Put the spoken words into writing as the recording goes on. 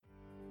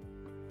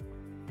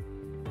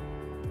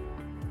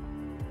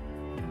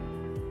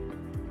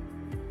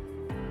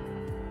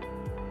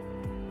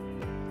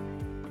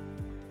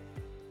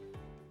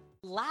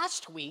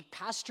Last week,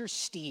 Pastor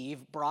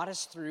Steve brought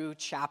us through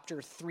chapter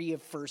 3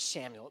 of 1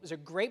 Samuel. It was a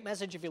great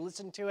message if you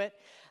listened to it.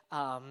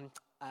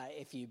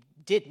 If you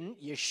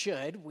didn't, you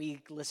should.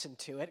 We listened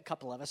to it, a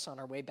couple of us, on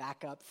our way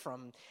back up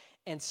from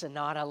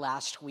Ensenada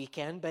last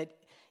weekend. But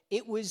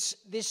it was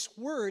this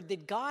word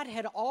that God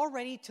had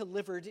already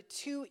delivered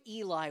to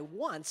Eli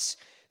once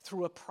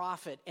through a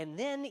prophet, and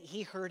then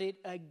he heard it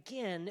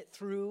again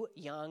through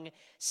young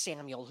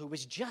Samuel, who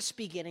was just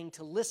beginning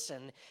to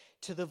listen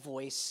to the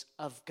voice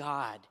of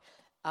God.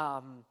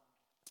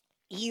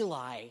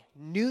 Eli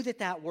knew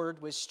that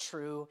word was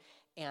true,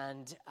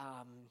 and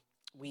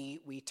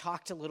we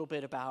talked a little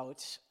bit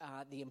about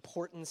the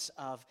importance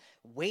of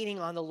waiting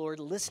on the Lord,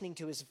 listening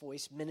to his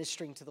voice,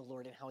 ministering to the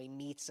Lord, and how he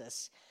meets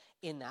us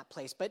in that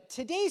place. But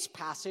today's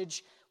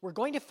passage, we're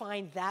going to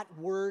find that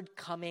word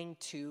coming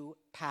to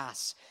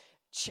pass.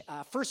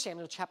 1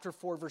 Samuel chapter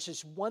 4,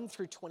 verses 1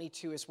 through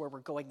 22 is where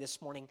we're going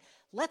this morning.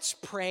 Let's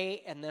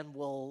pray, and then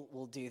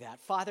we'll do that.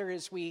 Father,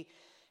 as we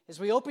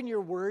open your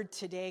word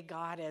today,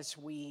 God, as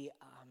we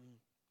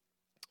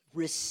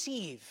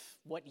receive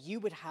what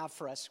you would have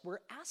for us, we're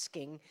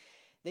asking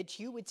that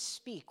you would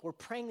speak. We're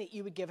praying that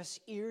you would give us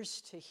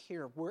ears to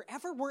hear.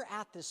 Wherever we're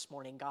at this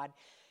morning, God,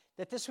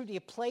 that this would be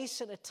a place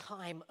and a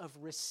time of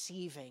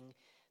receiving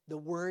the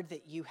word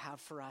that you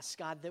have for us.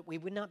 God, that we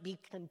would not be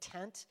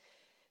content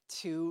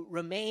to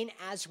remain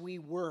as we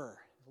were,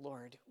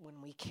 Lord,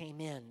 when we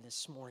came in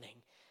this morning,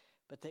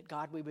 but that,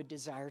 God, we would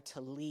desire to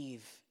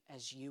leave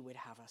as you would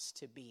have us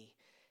to be.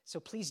 So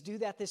please do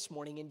that this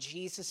morning in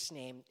Jesus'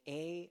 name,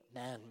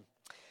 amen.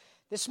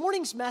 This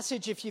morning's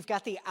message, if you've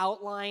got the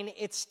outline,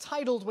 it's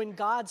titled, When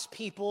God's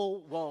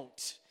People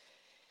Won't.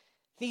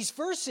 These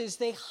verses,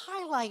 they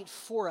highlight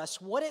for us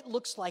what it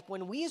looks like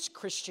when we as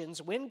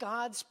Christians, when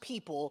God's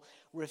people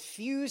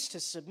refuse to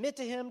submit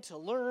to him, to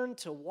learn,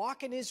 to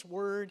walk in his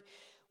word,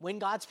 when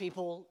God's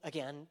people,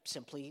 again,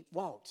 simply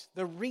won't.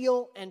 The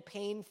real and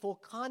painful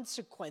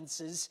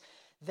consequences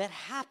that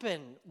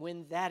happen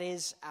when that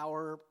is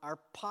our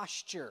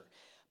posture.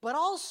 But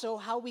also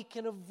how we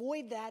can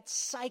avoid that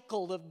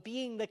cycle of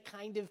being the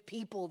kind of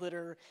people that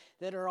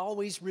are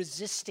always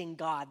resisting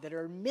God, that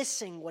are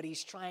missing what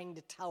he's trying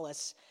to tell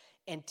us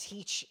and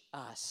teach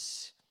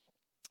us.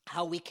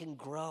 How we can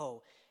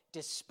grow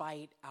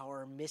despite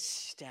our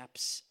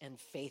missteps and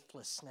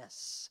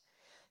faithlessness.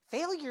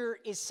 Failure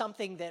is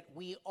something that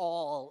we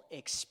all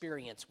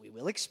experience. We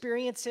will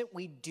experience it.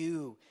 We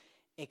do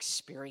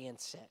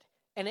experience it.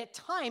 And at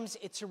times,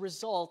 it's a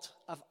result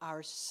of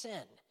our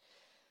sin.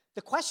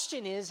 The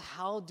question is,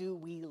 how do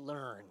we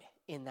learn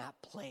in that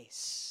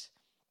place?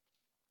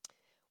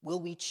 Will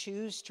we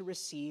choose to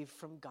receive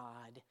from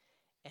God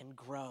and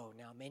grow?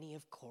 Now, many,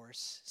 of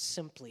course,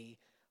 simply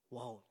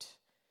won't.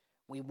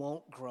 We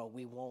won't grow.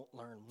 We won't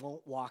learn.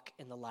 Won't walk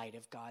in the light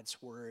of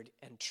God's word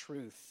and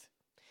truth.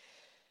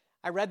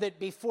 I read that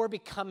before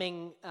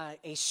becoming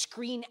a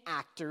screen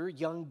actor,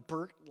 young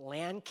Burt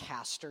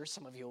Lancaster,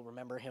 some of you will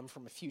remember him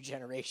from a few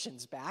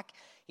generations back,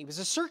 he was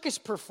a circus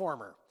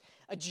performer,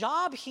 a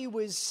job he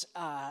was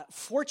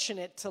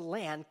fortunate to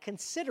land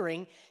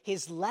considering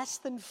his less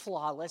than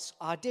flawless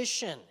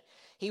audition.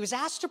 He was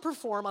asked to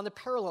perform on the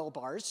parallel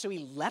bars, so he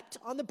leapt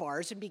on the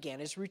bars and began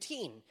his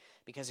routine.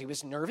 Because he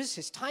was nervous,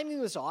 his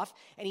timing was off,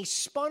 and he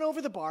spun over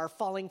the bar,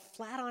 falling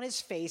flat on his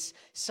face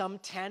some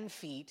 10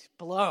 feet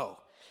below.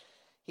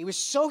 He was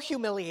so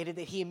humiliated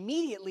that he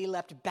immediately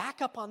leapt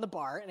back up on the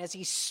bar, and as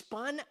he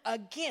spun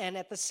again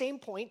at the same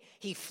point,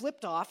 he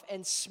flipped off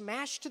and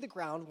smashed to the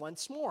ground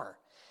once more.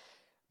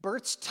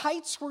 Bert's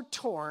tights were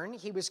torn,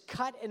 he was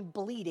cut and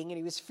bleeding, and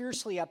he was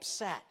fiercely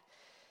upset.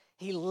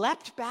 He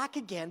leapt back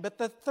again, but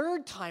the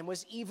third time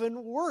was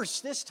even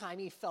worse. This time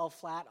he fell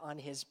flat on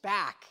his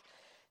back.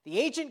 The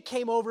agent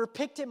came over,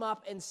 picked him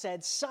up, and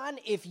said, "Son,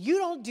 if you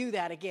don't do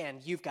that again,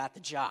 you've got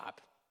the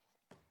job."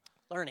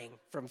 Learning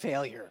from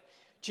failure.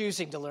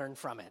 Choosing to learn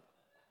from it.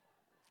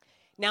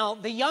 Now,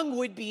 the young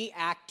would-be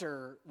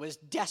actor was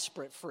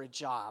desperate for a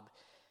job,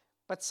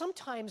 but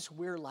sometimes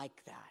we're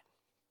like that.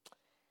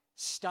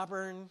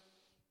 Stubborn,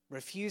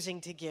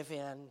 refusing to give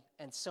in,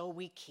 and so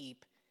we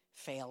keep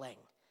failing.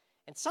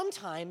 And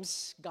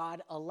sometimes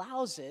God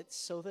allows it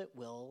so that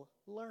we'll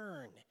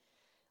learn.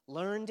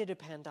 Learn to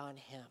depend on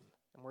him.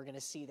 And we're going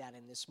to see that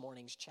in this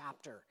morning's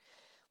chapter.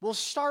 We'll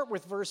start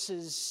with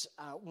verses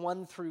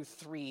 1 through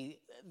 3,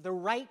 the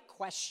right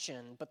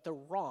question, but the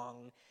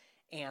wrong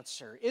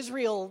answer.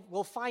 Israel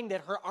will find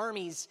that her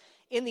armies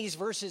in these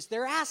verses,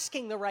 they're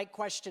asking the right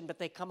question, but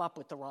they come up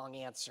with the wrong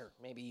answer.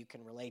 Maybe you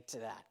can relate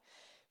to that.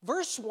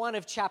 Verse 1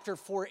 of chapter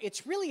 4,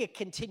 it's really a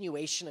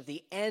continuation of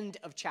the end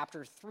of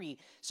chapter 3.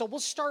 So we'll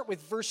start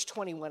with verse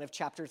 21 of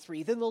chapter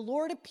 3. Then the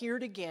Lord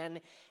appeared again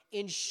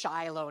in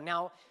Shiloh.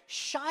 Now,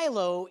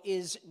 Shiloh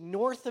is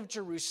north of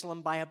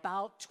Jerusalem by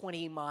about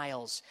 20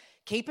 miles.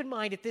 Keep in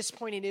mind, at this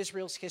point in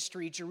Israel's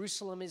history,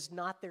 Jerusalem is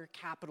not their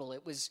capital.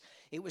 It was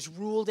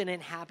ruled and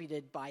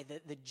inhabited by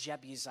the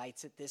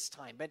Jebusites at this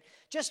time. But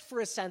just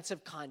for a sense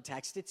of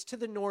context, it's to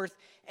the north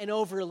and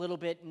over a little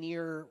bit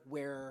near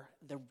where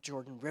the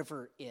Jordan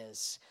River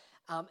is.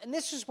 And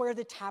this is where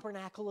the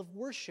tabernacle of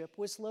worship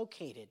was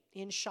located,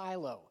 in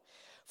Shiloh.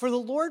 For the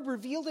Lord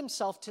revealed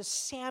himself to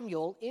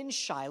Samuel in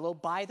Shiloh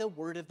by the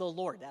word of the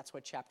Lord. That's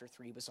what chapter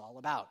 3 was all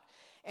about.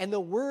 And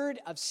the word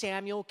of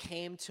Samuel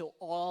came to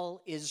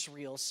all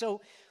Israel.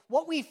 So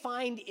what we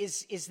find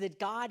is that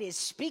God is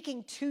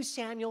speaking to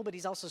Samuel, but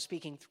he's also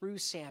speaking through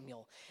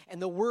Samuel.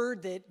 And the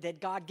word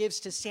that God gives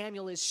to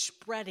Samuel is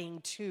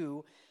spreading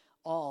to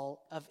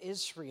all of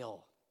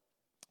Israel.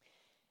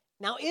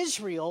 Now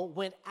Israel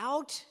went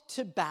out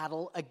to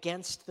battle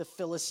against the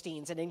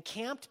Philistines and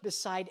encamped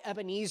beside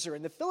Ebenezer,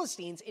 and the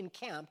Philistines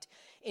encamped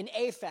in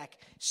Aphek.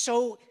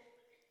 So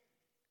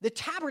the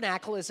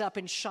tabernacle is up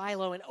in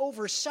Shiloh, and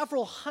over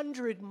several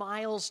hundred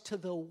miles to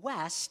the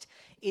west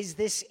is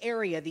this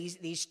area,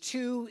 these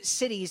two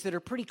cities that are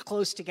pretty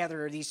close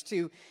together, or these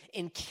two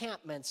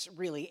encampments,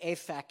 really,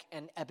 Aphek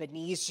and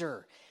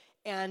Ebenezer.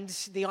 And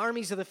the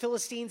armies of the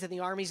Philistines and the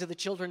armies of the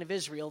children of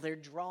Israel, they're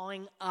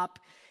drawing up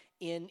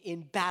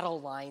in battle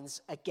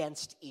lines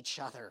against each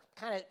other.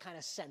 Kind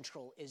of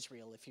central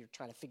Israel, if you're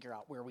trying to figure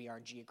out where we are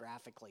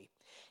geographically.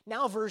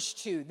 Now verse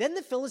 2, then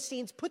the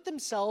Philistines put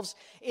themselves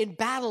in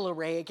battle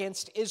array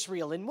against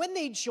Israel. And when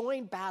they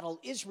joined battle,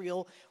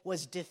 Israel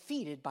was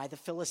defeated by the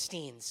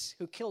Philistines,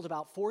 who killed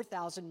about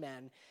 4,000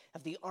 men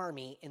of the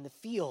army in the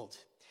field.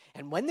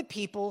 And when the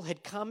people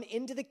had come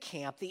into the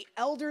camp, the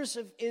elders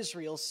of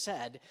Israel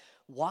said,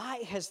 "Why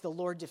has the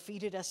Lord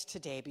defeated us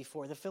today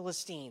before the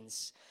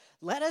Philistines?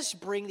 Let us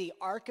bring the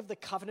ark of the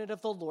covenant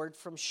of the Lord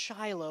from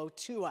Shiloh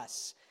to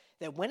us,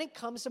 that when it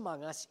comes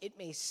among us, it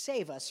may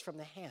save us from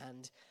the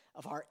hand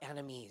of our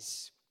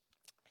enemies."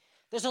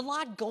 There's a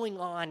lot going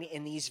on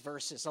in these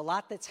verses, a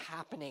lot that's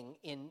happening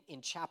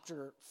in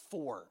chapter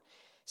 4.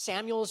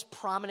 Samuel's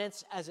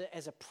prominence as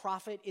a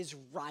prophet is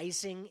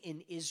rising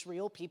in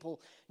Israel. People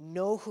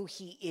know who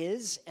he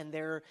is, and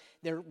they're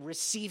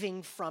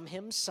receiving from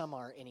him. Some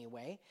are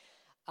anyway.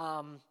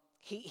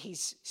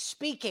 He's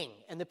speaking,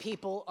 and the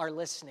people are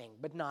listening,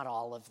 but not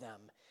all of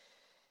them.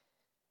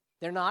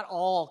 They're not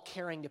all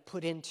caring to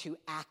put into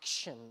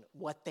action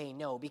what they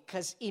know,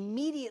 because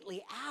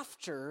immediately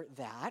after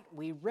that,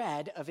 we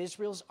read of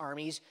Israel's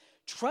armies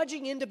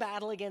trudging into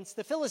battle against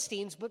the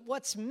Philistines, but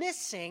what's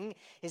missing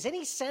is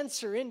any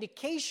sense or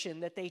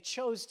indication that they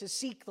chose to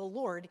seek the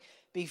Lord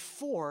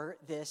before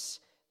this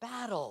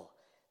battle.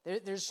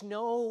 There's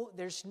no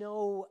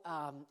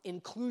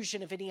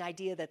inclusion of any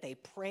idea that they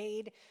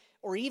prayed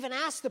or even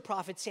asked the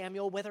prophet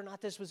Samuel whether or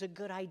not this was a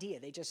good idea.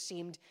 They just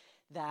seemed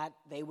that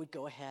they would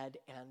go ahead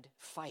and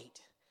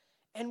fight.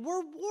 And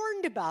we're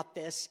warned about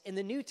this in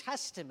the New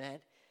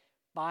Testament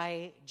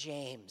by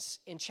James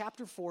in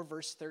chapter 4,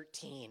 verse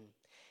 13.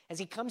 As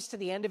he comes to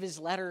the end of his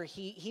letter,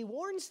 he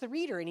warns the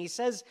reader, and he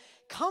says,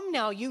 "Come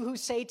now, you who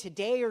say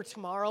today or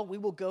tomorrow we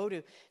will go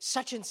to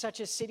such and such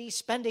a city,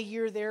 spend a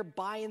year there,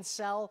 buy and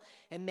sell,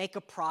 and make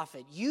a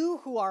profit. You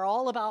who are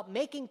all about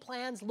making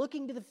plans,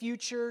 looking to the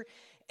future,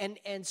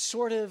 and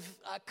sort of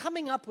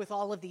coming up with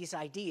all of these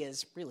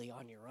ideas really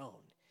on your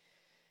own."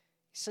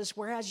 He says,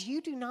 "Whereas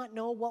you do not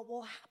know what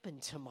will happen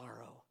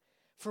tomorrow.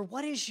 For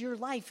what is your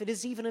life? It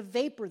is even a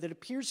vapor that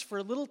appears for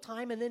a little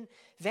time and then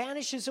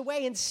vanishes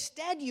away.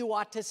 Instead, you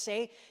ought to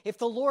say, if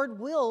the Lord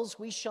wills,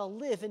 we shall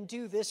live and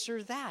do this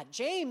or that."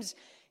 James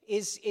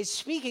is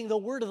speaking the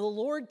word of the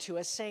Lord to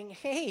us, saying,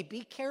 hey,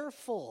 be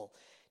careful.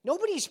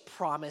 Nobody's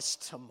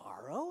promised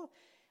tomorrow.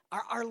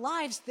 Our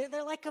lives,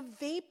 they're like a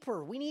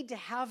vapor. We need to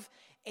have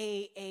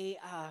a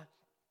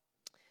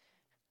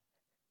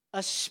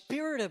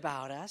spirit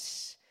about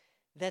us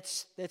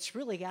that's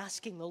really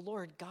asking the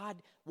Lord,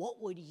 God,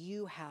 what would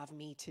you have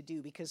me to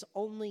do? Because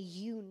only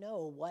you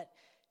know what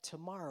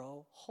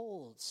tomorrow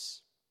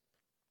holds.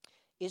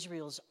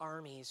 Israel's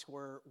armies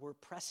were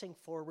pressing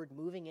forward,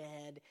 moving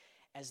ahead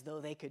as though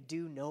they could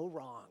do no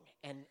wrong.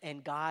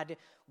 And God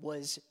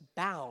was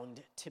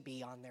bound to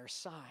be on their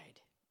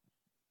side.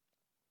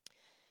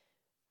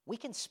 We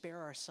can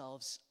spare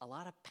ourselves a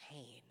lot of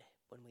pain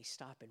when we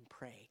stop and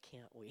pray,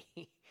 can't we?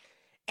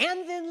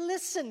 And then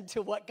listen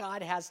to what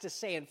God has to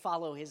say and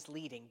follow his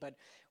leading. But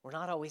we're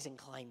not always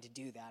inclined to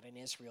do that, and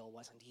Israel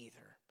wasn't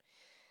either.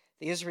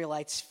 The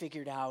Israelites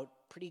figured out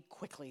pretty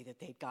quickly that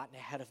they'd gotten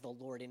ahead of the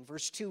Lord. In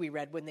verse 2 we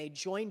read, when they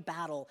joined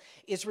battle,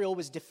 Israel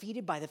was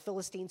defeated by the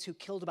Philistines, who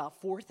killed about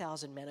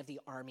 4,000 men of the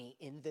army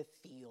in the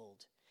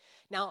field.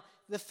 Now,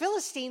 the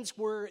Philistines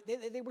were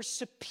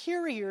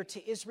superior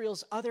to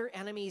Israel's other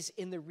enemies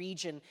in the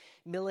region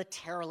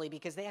militarily,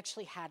 because they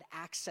actually had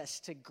access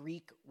to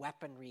Greek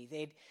weaponry.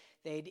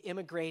 They'd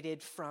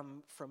immigrated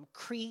from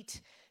Crete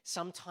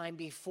sometime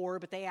before,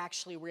 but they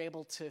actually were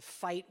able to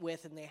fight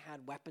with, and they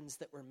had weapons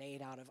that were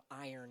made out of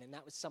iron, and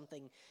that was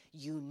something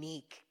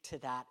unique to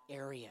that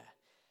area.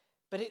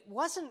 But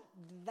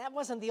that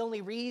wasn't the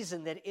only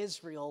reason that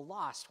Israel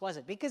lost, was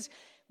it? Because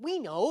we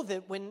know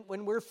that when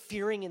we're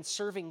fearing and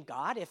serving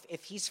God,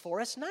 if he's for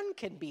us, none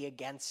can be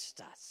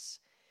against us.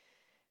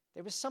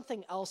 There was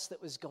something else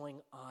that was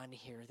going on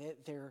here.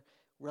 Their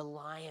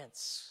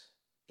reliance,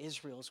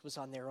 Israel's, was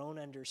on their own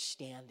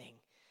understanding.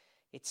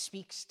 It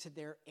speaks to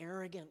their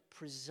arrogant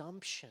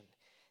presumption.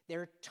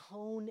 their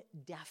tone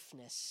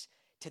deafness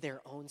to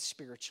their own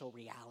spiritual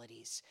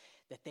realities,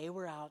 that they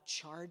were out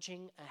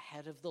charging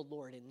ahead of the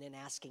Lord and then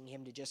asking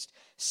him to just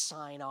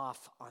sign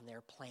off on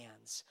their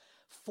plans.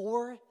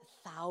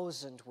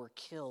 4,000 were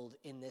killed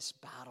in this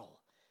battle,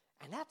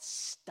 and that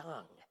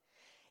stung.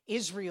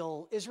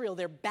 Israel,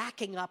 they're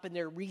backing up and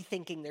they're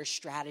rethinking their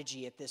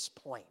strategy at this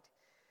point,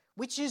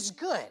 which is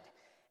good.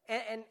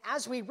 And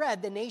as we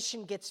read, the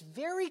nation gets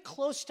very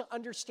close to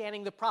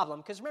understanding the problem.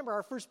 Because remember,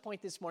 our first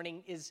point this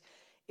morning is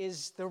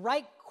the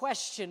right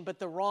question, but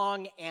the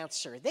wrong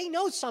answer. They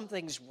know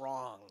something's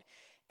wrong.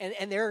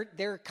 And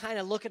they're kind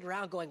of looking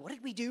around going, what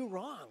did we do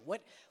wrong?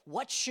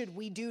 What should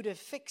we do to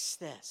fix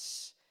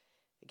this?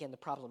 Again, the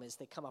problem is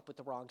they come up with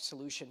the wrong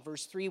solution.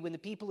 Verse 3, when the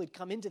people had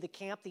come into the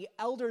camp, the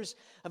elders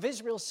of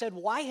Israel said,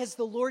 why has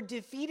the Lord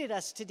defeated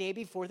us today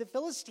before the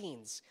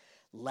Philistines?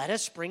 Let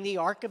us bring the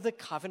ark of the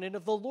covenant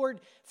of the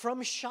Lord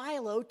from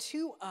Shiloh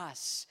to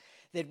us,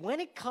 that when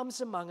it comes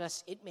among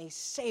us, it may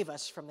save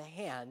us from the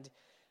hand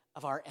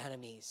of our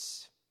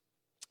enemies.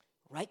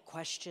 Right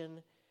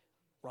question,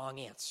 wrong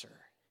answer.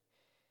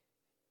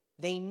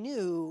 They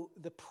knew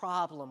the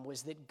problem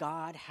was that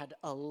God had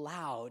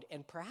allowed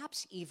and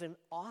perhaps even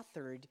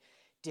authored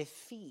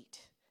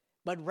defeat.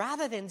 But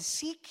rather than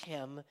seek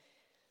him,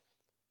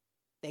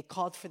 they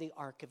called for the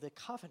Ark of the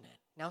Covenant.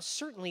 Now,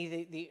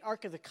 certainly the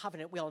Ark of the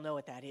Covenant, we all know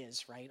what that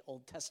is, right?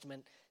 Old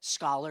Testament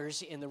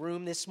scholars in the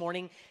room this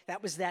morning.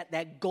 That was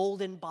that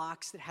golden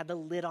box that had the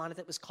lid on it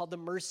that was called the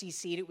mercy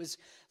seat. It was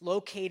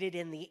located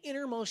in the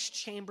innermost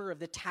chamber of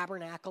the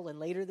tabernacle and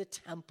later the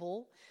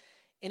temple.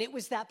 And it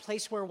was that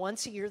place where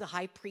once a year the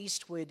high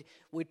priest would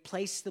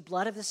place the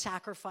blood of the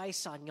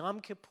sacrifice on Yom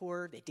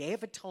Kippur, the Day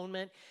of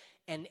Atonement,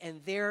 and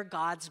there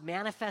God's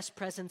manifest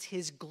presence,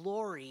 his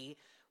glory,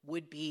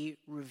 would be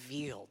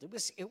revealed.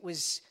 It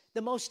was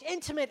the most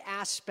intimate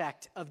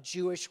aspect of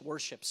Jewish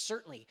worship,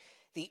 certainly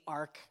the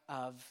Ark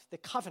of the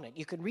Covenant.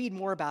 You can read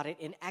more about it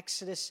in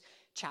Exodus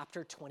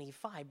chapter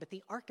 25, but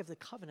the Ark of the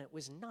Covenant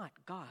was not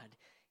God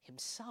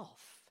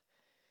himself.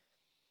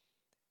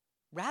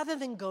 Rather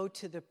than go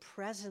to the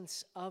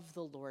presence of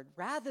the Lord,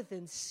 rather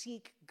than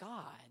seek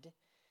God,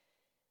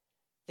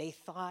 they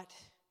thought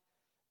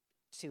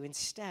to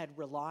instead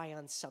rely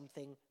on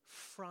something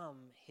from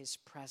his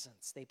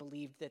presence. They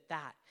believed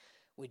that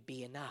would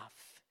be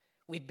enough.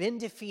 We've been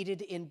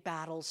defeated in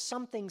battle.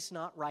 Something's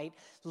not right.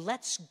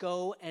 Let's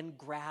go and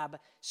grab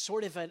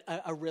sort of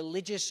a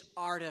religious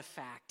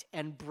artifact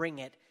and bring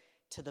it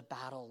to the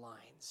battle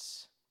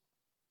lines.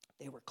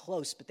 They were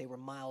close, but they were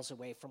miles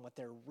away from what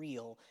their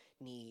real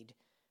need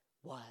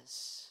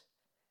was.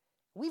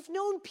 We've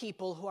known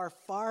people who are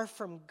far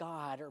from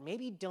God or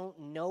maybe don't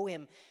know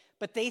him,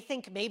 but they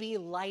think maybe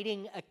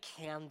lighting a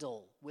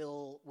candle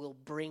will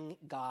bring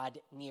God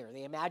near.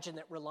 They imagine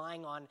that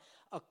relying on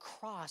a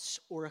cross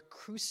or a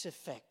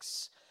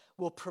crucifix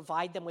will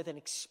provide them with an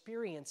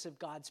experience of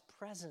God's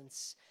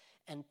presence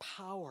and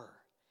power.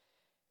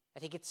 I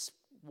think it's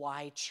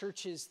why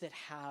churches that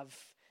have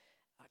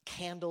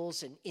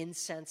candles and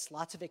incense,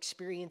 lots of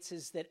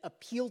experiences that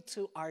appeal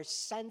to our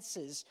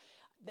senses,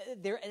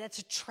 that's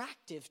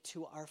attractive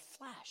to our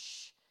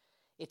flesh.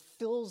 It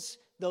fills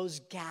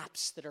those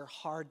gaps that are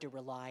hard to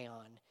rely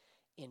on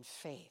in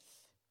faith.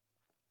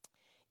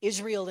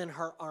 Israel and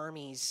her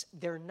armies,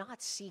 they're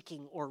not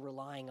seeking or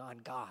relying on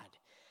God.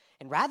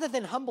 And rather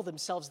than humble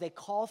themselves, they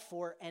call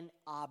for an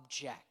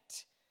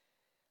object.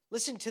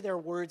 Listen to their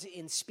words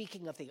in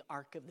speaking of the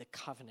Ark of the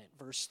Covenant,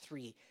 verse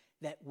 3,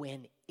 that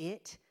when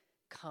it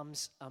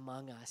comes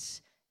among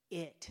us,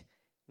 it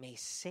may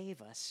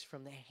save us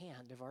from the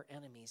hand of our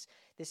enemies.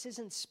 This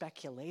isn't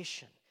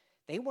speculation.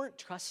 They weren't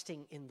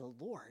trusting in the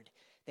Lord.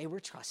 They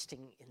were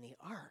trusting in the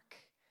Ark.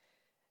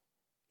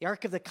 The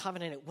Ark of the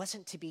Covenant, it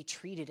wasn't to be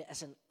treated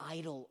as an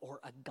idol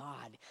or a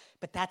god,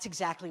 but that's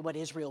exactly what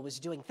Israel was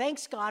doing.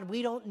 Thanks, God,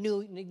 we don't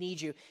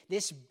need you.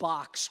 This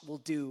box will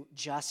do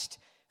just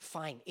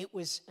fine. It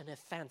was an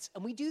offense.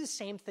 And we do the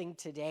same thing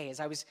today. As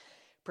I was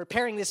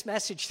preparing this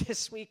message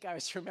this week, I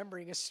was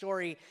remembering a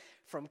story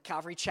from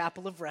Calvary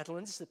Chapel of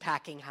Redlands, the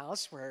packing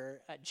house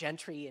where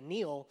Gentry and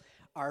Neil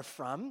are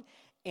from.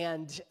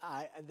 And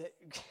I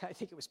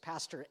think it was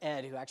Pastor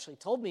Ed who actually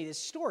told me this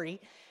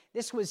story.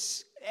 This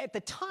was, at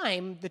the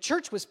time, the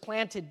church was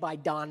planted by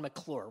Don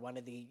McClure, one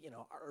of the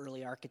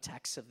early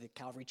architects of the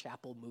Calvary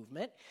Chapel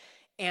movement.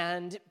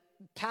 And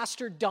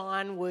Pastor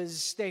Don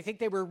I think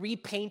they were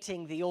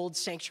repainting the old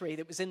sanctuary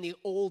that was in the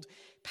old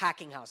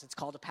packing house. It's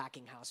called a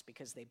packing house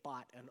because they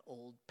bought an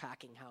old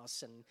packing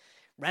house and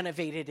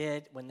renovated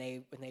it. When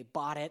they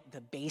bought it,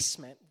 the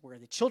basement where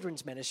the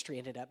children's ministry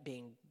ended up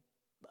being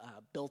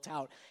built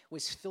out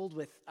was filled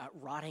with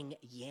rotting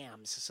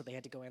yams. So they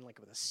had to go in like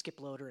with a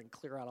skip loader and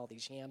clear out all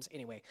these yams.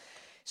 Anyway,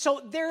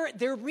 so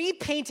they're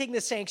repainting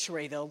the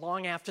sanctuary though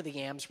long after the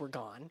yams were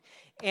gone,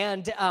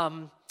 and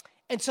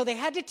so they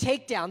had to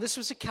take down. This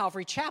was a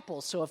Calvary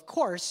Chapel, so of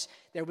course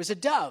there was a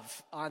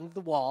dove on the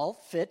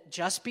wall, fit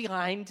just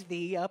behind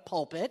the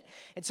pulpit,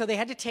 and so they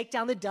had to take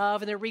down the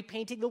dove, and they're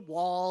repainting the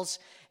walls,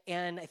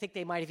 and I think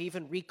they might have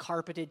even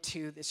recarpeted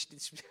too. This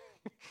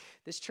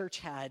This church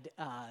had,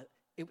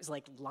 it was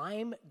like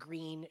lime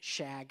green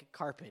shag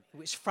carpet. It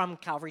was from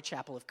Calvary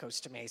Chapel of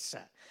Costa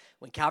Mesa.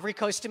 When Calvary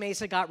Costa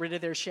Mesa got rid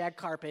of their shag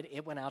carpet,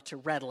 it went out to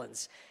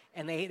Redlands.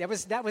 And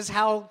that was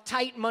how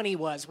tight money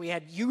was. We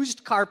had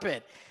used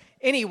carpet.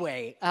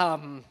 Anyway,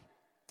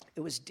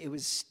 it was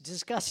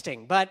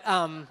disgusting. But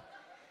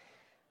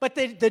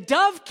the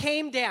dove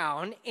came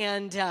down,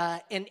 and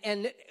in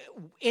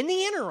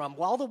the interim,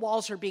 while the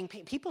walls are being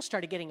painted, people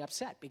started getting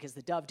upset because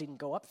the dove didn't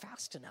go up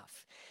fast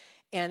enough.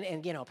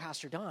 And you know,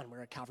 Pastor Don,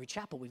 we're at Calvary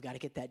Chapel, we've got to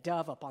get that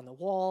dove up on the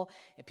wall,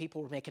 and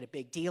people were making a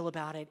big deal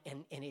about it,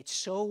 and it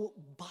so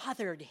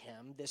bothered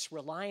him, this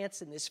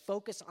reliance and this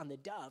focus on the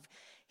dove,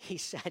 he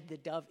said the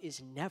dove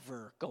is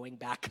never going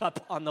back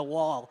up on the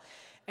wall.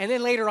 And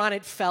then later on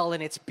it fell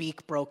and its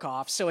beak broke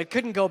off, so it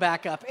couldn't go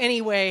back up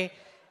anyway.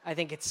 I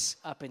think it's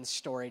up in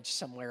storage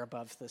somewhere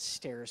above the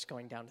stairs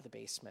going down to the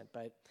basement.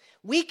 But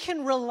we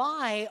can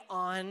rely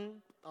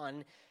on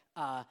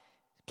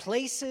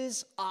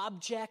places,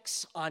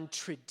 objects, on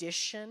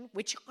tradition,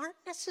 which aren't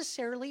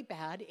necessarily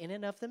bad in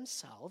and of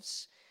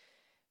themselves.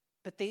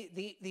 But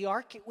the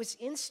ark, it was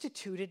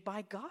instituted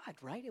by God,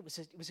 right? It was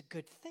a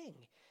good thing.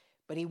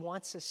 But he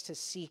wants us to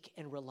seek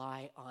and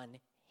rely on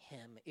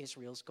him.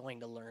 Israel's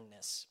going to learn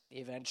this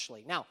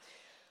eventually. Now,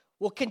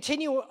 we'll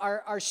continue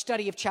our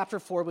study of chapter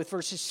 4 with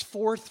verses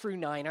 4 through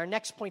 9. Our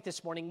next point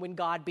this morning, when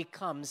God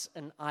becomes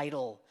an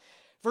idol.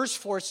 Verse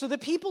 4, so the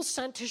people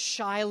sent to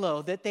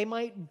Shiloh that they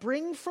might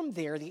bring from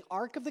there the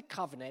ark of the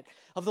covenant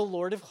of the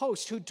Lord of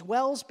hosts, who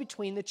dwells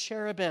between the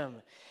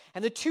cherubim.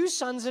 And the two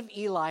sons of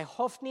Eli,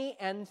 Hophni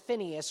and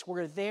Phinehas,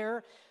 were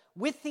there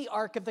with the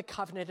ark of the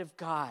covenant of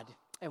God.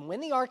 And when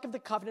the ark of the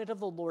covenant of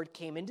the Lord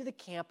came into the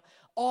camp,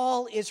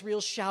 all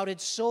Israel shouted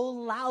so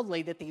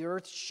loudly that the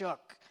earth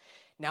shook.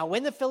 Now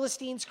when the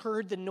Philistines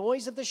heard the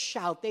noise of the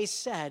shout, they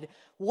said,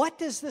 what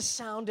does the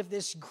sound of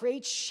this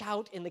great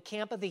shout in the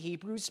camp of the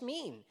Hebrews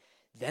mean?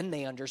 Then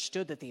they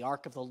understood that the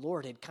ark of the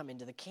Lord had come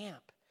into the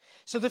camp.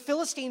 So the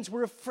Philistines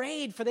were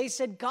afraid, for they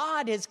said,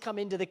 God has come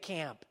into the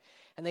camp.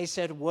 And they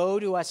said, woe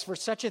to us, for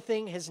such a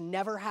thing has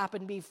never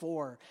happened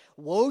before.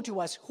 Woe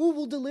to us, who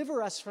will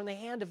deliver us from the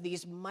hand of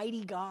these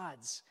mighty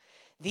gods?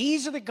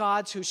 These are the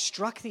gods who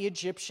struck the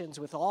Egyptians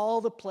with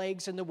all the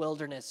plagues in the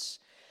wilderness.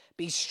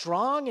 Be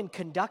strong and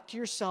conduct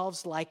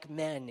yourselves like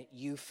men,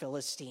 you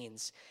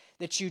Philistines,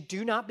 that you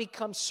do not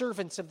become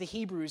servants of the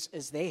Hebrews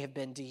as they have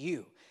been to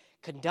you.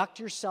 Conduct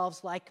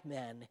yourselves like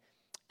men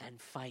and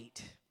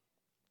fight.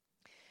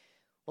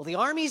 Well, the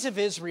armies of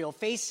Israel,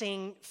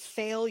 facing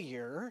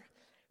failure,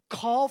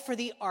 call for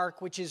the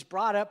ark, which is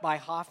brought up by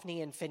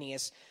Hophni and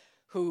Phinehas,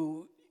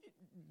 who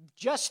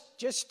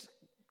just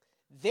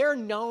their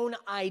known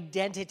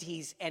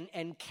identities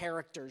and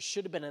characters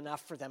should have been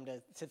enough for them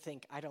to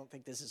think, I don't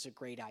think this is a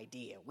great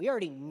idea. We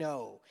already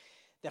know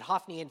that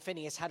Hophni and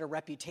Phinehas had a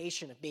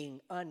reputation of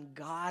being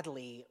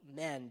ungodly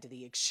men to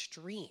the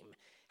extreme.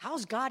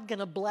 How's God going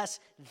to bless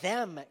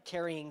them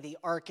carrying the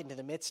ark into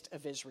the midst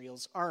of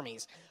Israel's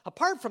armies?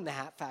 Apart from the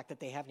fact that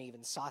they haven't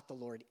even sought the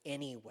Lord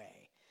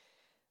anyway.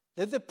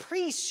 The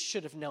priests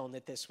should have known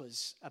that this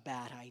was a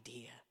bad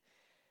idea.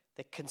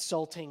 That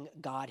consulting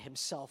God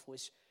himself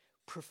was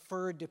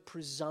preferred to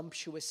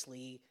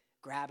presumptuously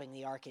grabbing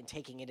the ark and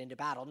taking it into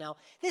battle. Now,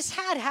 this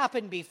had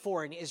happened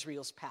before in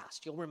Israel's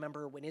past. You'll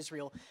remember when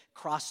Israel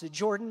crossed the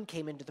Jordan,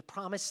 came into the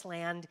promised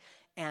land,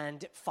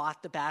 and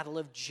fought the battle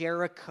of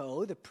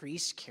Jericho. The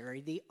priests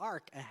carried the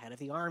ark ahead of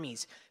the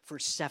armies for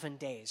 7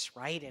 days,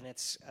 right? And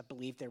I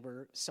believe there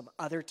were some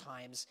other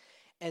times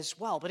as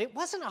well. But it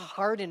wasn't a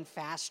hard and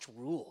fast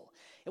rule.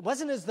 It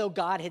wasn't as though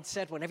God had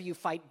said, whenever you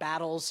fight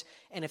battles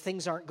and if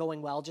things aren't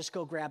going well, just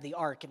go grab the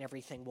ark and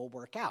everything will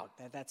work out.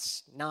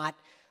 That's not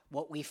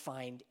what we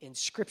find in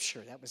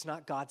Scripture. That was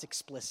not God's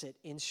explicit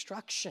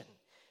instruction.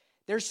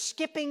 They're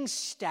skipping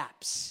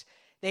steps.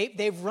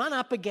 They've run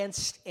up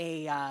against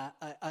a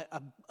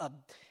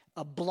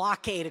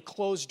blockade, a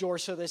closed door,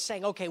 so they're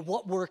saying, okay,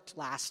 what worked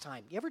last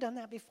time? You ever done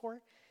that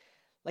before?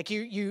 Like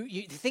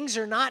you things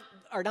are not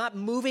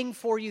moving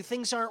for you,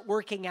 things aren't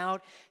working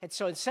out, and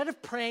so instead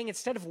of praying,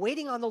 instead of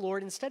waiting on the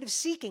Lord, instead of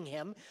seeking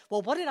him,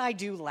 well, what did I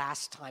do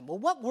last time? Well,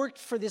 what worked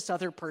for this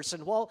other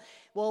person? Well,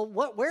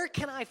 where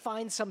can I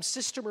find some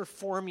system or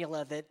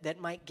formula that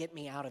might get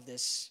me out of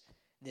this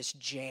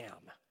jam?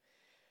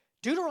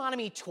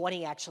 Deuteronomy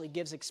 20 actually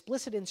gives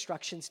explicit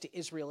instructions to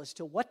Israel as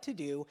to what to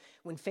do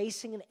when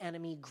facing an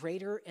enemy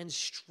greater and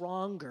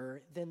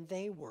stronger than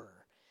they were.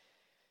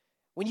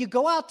 When you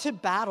go out to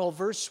battle,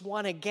 verse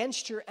 1,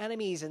 against your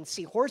enemies and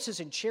see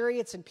horses and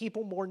chariots and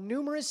people more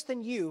numerous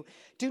than you,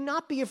 do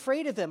not be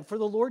afraid of them, for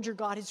the Lord your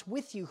God is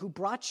with you, who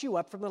brought you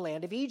up from the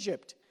land of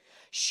Egypt.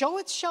 So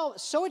it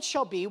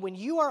shall be when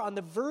you are on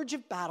the verge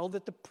of battle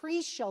that the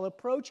priest shall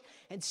approach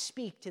and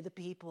speak to the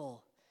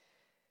people.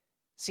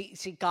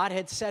 See, God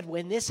had said,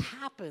 when this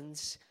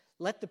happens,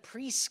 let the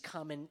priests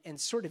come and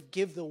sort of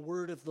give the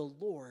word of the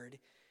Lord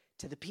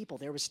to the people.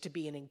 There was to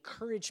be an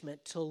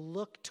encouragement to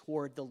look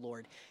toward the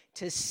Lord,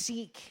 to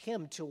seek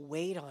him, to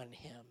wait on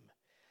him.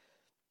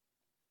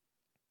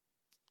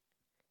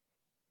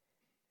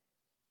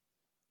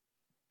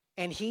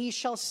 And he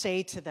shall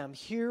say to them,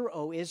 Hear,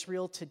 O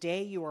Israel,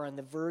 today you are on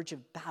the verge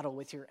of battle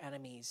with your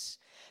enemies.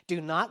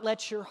 Do not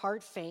let your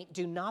heart faint.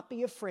 Do not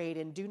be afraid,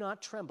 and do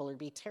not tremble or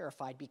be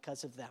terrified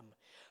because of them.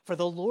 For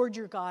the Lord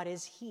your God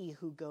is he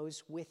who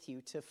goes with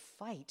you to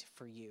fight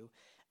for you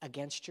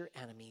against your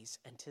enemies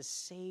and to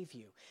save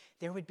you.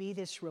 There would be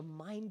this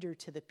reminder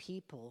to the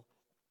people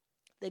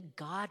that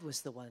God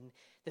was the one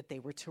that they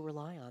were to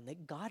rely on,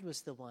 that God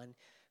was the one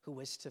who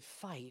was to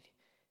fight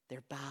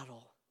their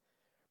battle.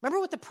 Remember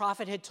what the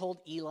prophet had told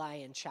Eli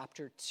in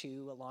chapter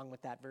 2, along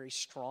with that very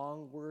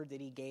strong word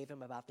that he gave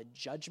him about the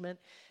judgment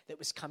that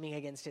was coming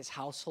against his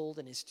household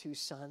and his 2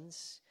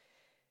 sons?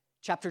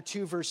 Chapter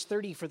 2, verse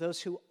 30, For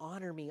those who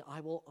honor me,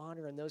 I will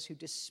honor, and those who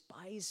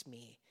despise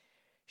me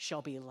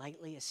shall be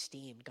lightly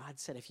esteemed. God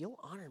said, if you'll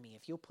honor me,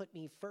 if you'll put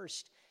me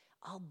first,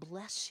 I'll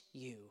bless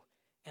you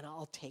and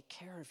I'll take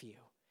care of you.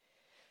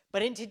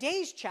 But in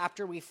today's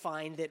chapter, we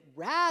find that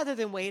rather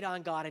than wait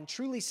on God and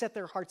truly set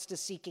their hearts to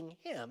seeking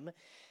him,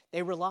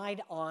 they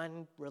relied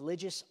on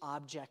religious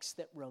objects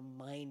that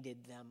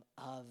reminded them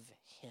of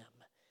him.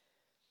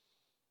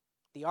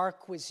 The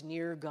ark was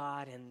near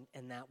God,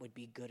 and that would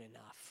be good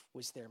enough,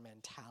 was their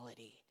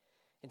mentality.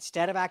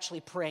 Instead of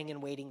actually praying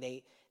and waiting,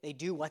 they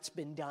do what's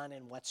been done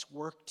and what's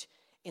worked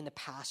in the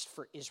past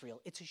for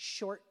Israel. It's a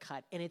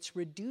shortcut, and it's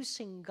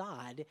reducing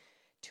God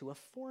to a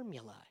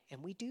formula.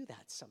 And we do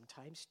that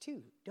sometimes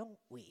too, don't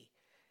we?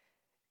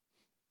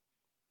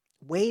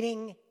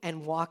 Waiting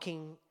and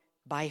walking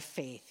by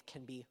faith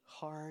can be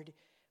hard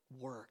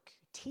work,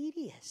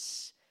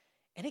 tedious,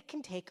 and it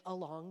can take a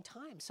long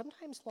time,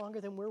 sometimes longer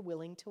than we're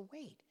willing to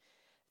wait.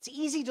 It's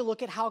easy to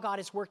look at how God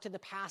has worked in the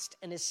past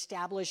and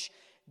establish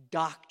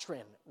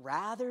doctrine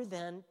rather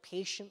than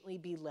patiently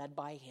be led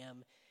by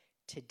him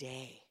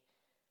today.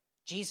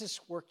 Jesus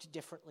worked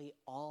differently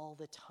all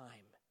the time.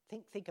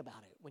 Think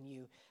about it.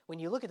 When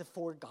you look at the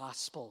 4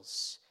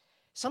 Gospels,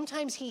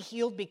 sometimes he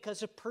healed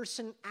because a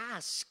person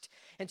asked,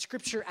 and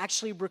Scripture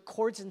actually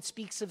records and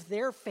speaks of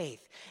their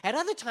faith. At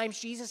other times,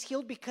 Jesus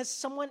healed because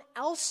someone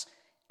else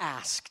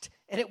asked,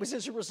 and it was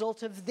as a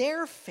result of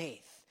their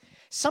faith.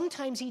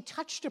 Sometimes he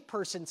touched a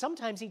person.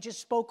 Sometimes he just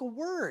spoke a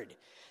word.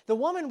 The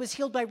woman was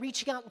healed by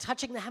reaching out and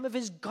touching the hem of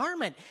his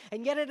garment,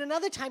 and yet at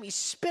another time he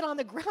spit on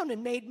the ground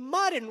and made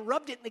mud and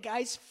rubbed it in the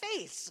guy's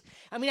face.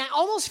 I mean, I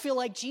almost feel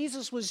like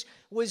Jesus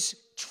was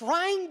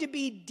trying to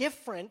be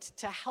different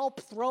to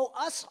help throw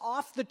us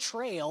off the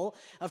trail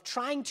of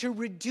trying to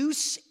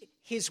reduce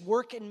his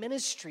work and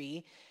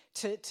ministry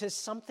to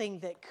something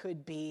that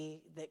could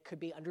be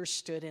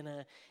understood in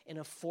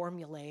a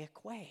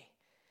formulaic way.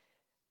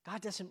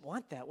 God doesn't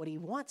want that. What he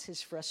wants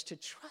is for us to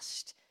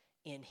trust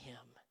in him.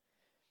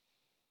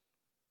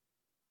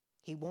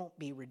 He won't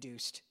be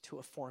reduced to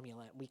a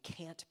formula. We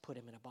can't put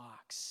him in a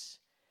box.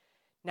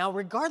 Now,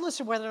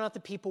 regardless of whether or not the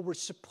people were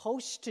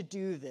supposed to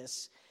do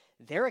this,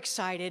 they're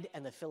excited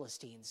and the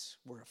Philistines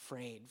were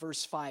afraid.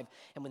 Verse 5,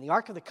 And when the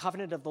ark of the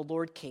covenant of the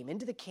Lord came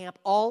into the camp,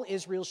 all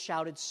Israel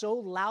shouted so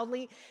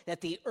loudly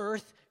that the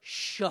earth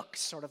shook,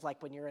 sort of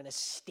like when you're in a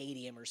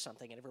stadium or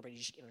something and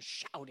everybody's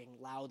shouting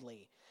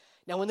loudly.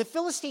 Now, when the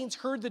Philistines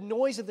heard the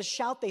noise of the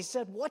shout, they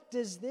said, What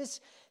does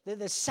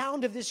the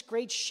sound of this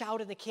great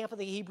shout in the camp of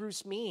the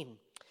Hebrews mean?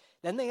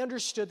 Then they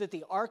understood that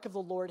the ark of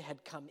the Lord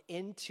had come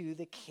into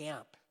the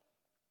camp.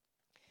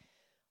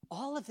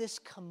 All of this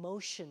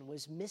commotion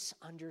was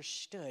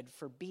misunderstood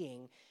for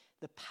being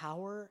the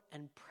power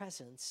and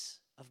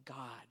presence of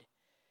God.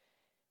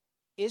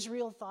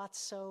 Israel thought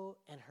so,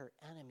 and her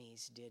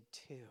enemies did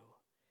too.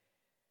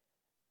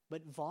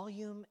 But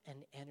volume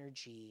and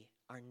energy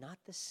are not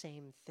the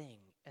same thing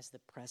as the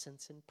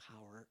presence and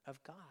power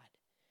of God.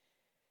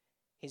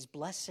 His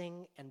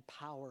blessing and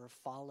power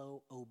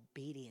follow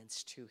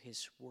obedience to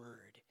his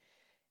word.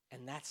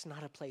 And that's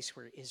not a place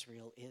where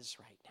Israel is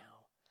right now.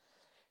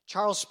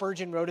 Charles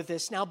Spurgeon wrote of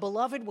this, Now,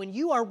 beloved, when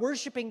you are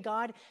worshiping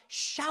God,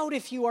 shout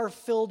if you are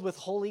filled with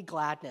holy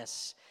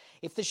gladness.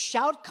 If the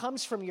shout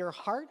comes from your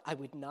heart, I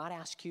would not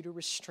ask you to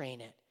restrain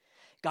it.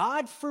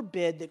 God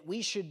forbid that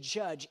we should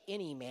judge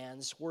any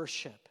man's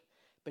worship.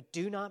 But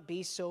do not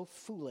be so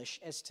foolish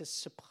as to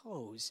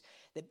suppose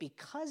that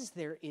because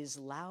there is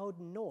loud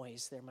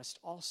noise, there must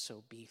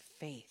also be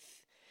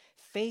faith.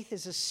 Faith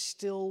is a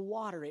still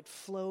water. It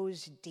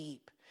flows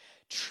deep.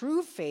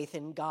 True faith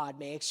in God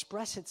may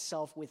express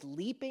itself with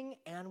leaping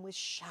and with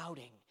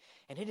shouting,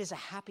 and it is a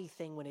happy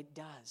thing when it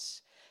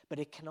does. But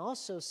it can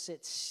also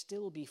sit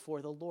still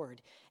before the Lord,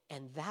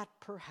 and that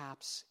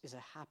perhaps is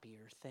a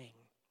happier thing.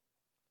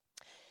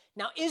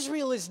 Now,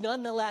 Israel is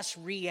nonetheless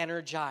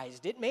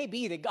re-energized. It may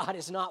be that God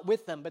is not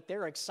with them, but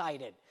they're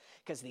excited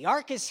because the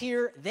ark is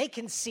here, they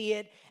can see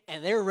it,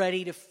 and they're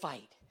ready to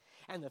fight.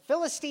 And the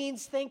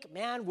Philistines think,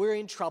 man, we're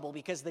in trouble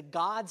because the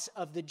gods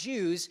of the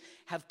Jews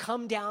have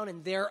come down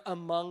and they're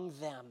among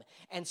them.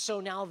 And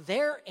so now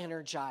they're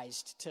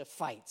energized to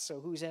fight. So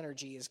whose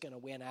energy is going to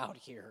win out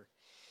here?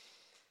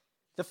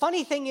 The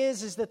funny thing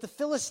is that the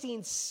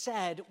Philistines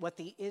said what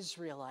the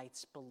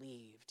Israelites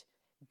believed.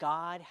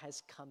 God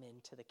has come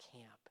into the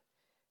camp.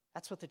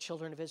 That's what the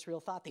children of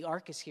Israel thought. The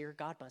ark is here.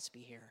 God must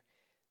be here.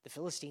 The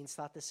Philistines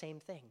thought the same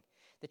thing.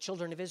 The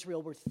children of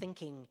Israel were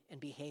thinking and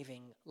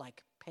behaving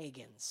like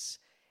pagans,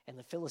 and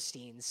the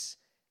Philistines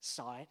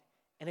saw it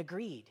and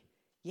agreed.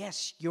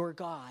 Yes, your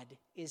God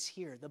is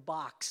here. The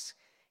box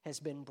has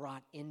been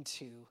brought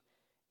into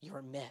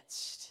your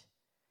midst.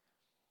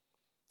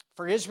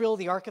 For Israel,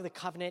 the Ark of the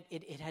Covenant,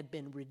 it had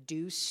been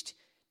reduced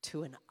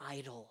to an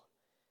idol.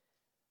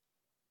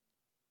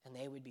 And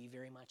they would be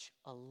very much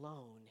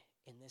alone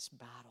in this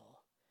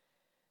battle.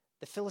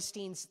 The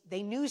Philistines,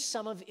 they knew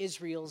some of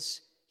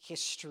Israel's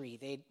history.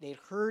 They'd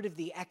heard of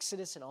the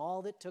Exodus and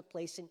all that took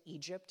place in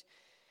Egypt.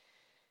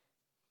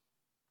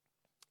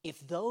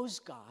 If those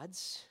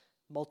gods,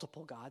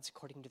 multiple gods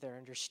according to their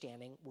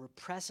understanding, were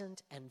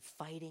present and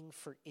fighting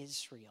for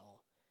Israel,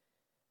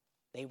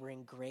 they were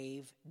in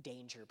grave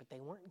danger, but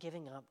they weren't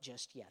giving up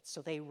just yet.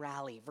 So they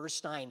rally.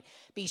 Verse 9,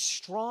 be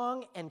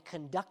strong and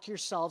conduct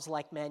yourselves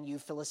like men, you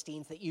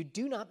Philistines, that you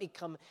do not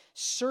become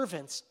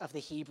servants of the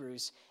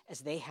Hebrews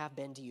as they have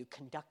been to you.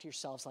 Conduct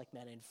yourselves like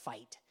men and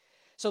fight.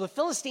 So the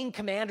Philistine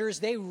commanders,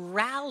 they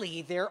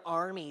rally their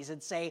armies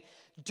and say,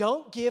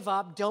 don't give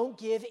up, don't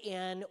give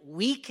in.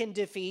 We can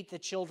defeat the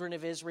children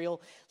of Israel.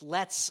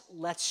 Let's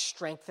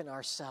strengthen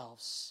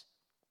ourselves.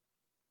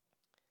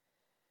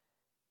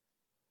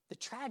 The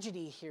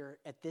tragedy here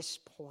at this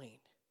point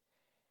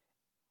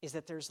is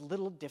that there's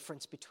little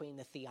difference between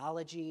the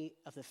theology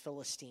of the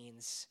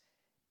Philistines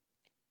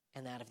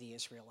and that of the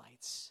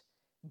Israelites.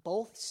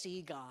 Both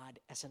see God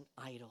as an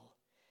idol.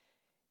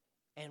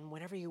 And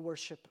whenever you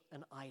worship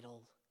an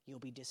idol, you'll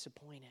be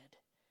disappointed.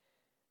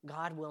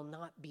 God will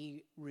not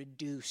be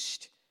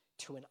reduced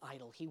to an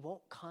idol. He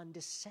won't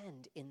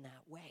condescend in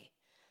that way.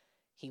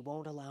 He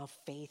won't allow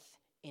faith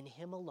in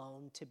him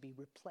alone to be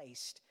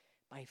replaced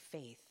by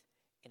faith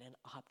in an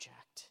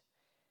object.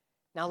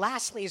 Now,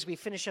 lastly, as we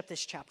finish up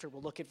this chapter,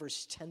 we'll look at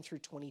verses 10 through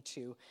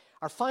 22.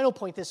 Our final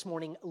point this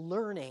morning,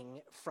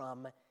 learning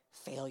from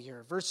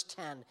failure. Verse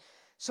 10,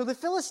 so the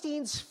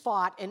Philistines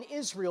fought, and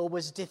Israel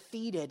was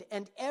defeated,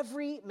 and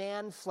every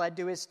man fled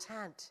to his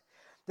tent.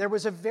 There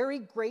was a very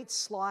great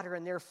slaughter,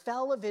 and there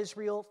fell of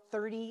Israel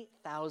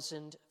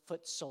 30,000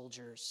 foot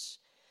soldiers.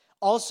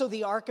 Also,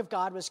 the ark of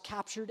God was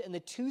captured, and the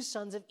two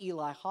sons of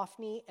Eli,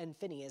 Hophni and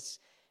Phinehas,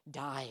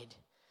 died.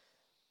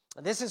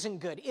 This isn't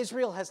good.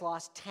 Israel has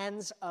lost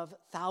tens of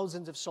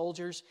thousands of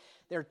soldiers.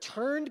 They're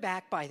turned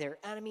back by their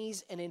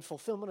enemies, and in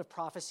fulfillment of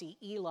prophecy,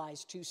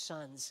 Eli's two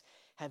sons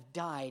have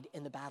died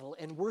in the battle.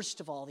 And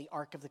worst of all, the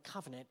Ark of the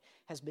Covenant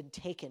has been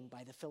taken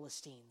by the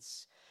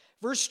Philistines.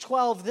 Verse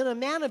 12, then a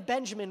man of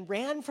Benjamin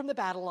ran from the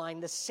battle line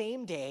the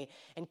same day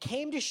and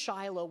came to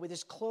Shiloh with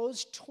his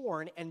clothes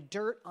torn and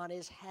dirt on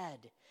his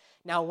head.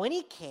 Now when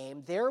he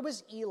came, there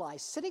was Eli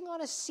sitting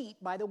on a seat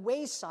by the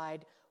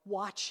wayside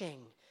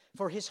watching,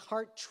 for his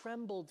heart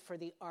trembled for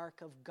the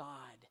ark of God.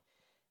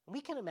 And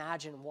we can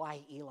imagine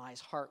why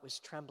Eli's heart was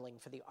trembling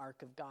for the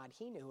ark of God.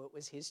 He knew it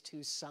was his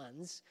two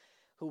sons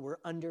who were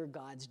under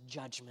God's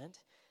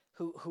judgment,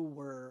 who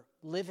were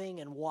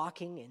living and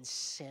walking in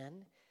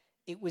sin.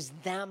 It was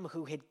them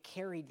who had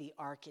carried the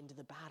ark into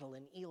the battle,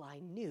 and Eli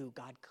knew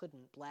God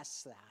couldn't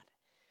bless that.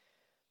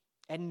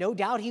 And no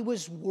doubt he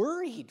was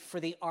worried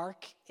for the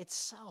ark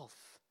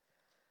itself.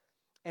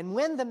 And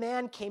when the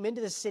man came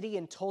into the city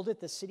and told it,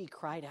 the city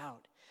cried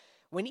out.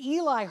 When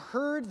Eli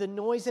heard the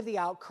noise of the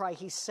outcry,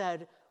 he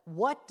said,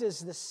 what does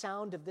the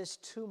sound of this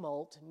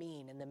tumult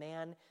mean? And the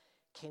man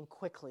came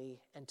quickly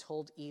and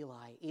told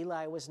Eli.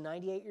 Eli was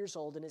 98 years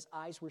old, and his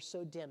eyes were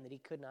so dim that he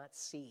could not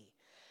see.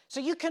 So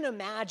you can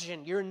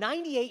imagine, you're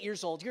 98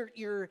 years old,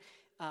 you're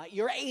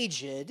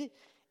aged,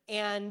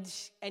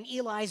 and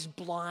Eli's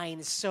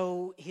blind,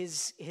 so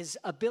his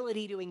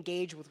ability to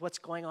engage with what's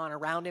going on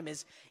around him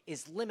is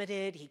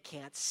limited. He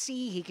can't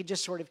see. He can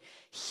just sort of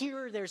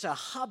hear there's a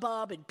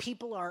hubbub and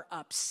people are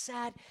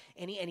upset,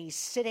 and he's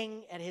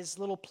sitting at his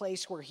little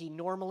place where he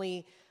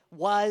normally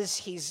was.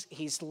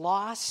 He's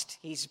lost.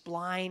 He's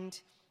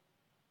blind.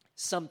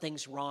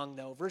 Something's wrong,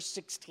 though. Verse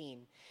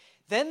 16,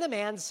 then the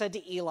man said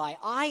to Eli,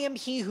 I am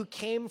he who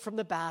came from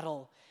the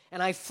battle,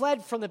 and I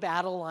fled from the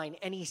battle line.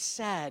 And he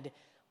said,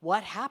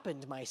 what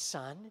happened, my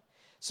son?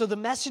 So the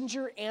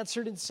messenger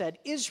answered and said,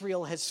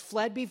 Israel has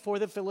fled before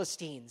the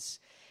Philistines,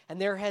 and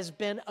there has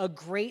been a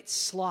great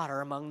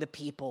slaughter among the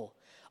people.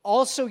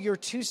 Also your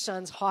two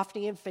sons,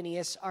 Hophni and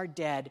Phinehas, are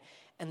dead,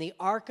 and the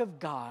ark of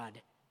God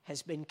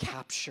has been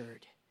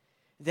captured.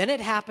 Then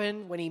it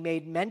happened, when he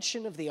made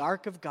mention of the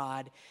ark of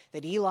God,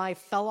 that Eli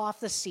fell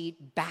off the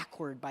seat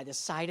backward by the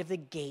side of the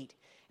gate,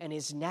 and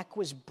his neck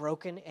was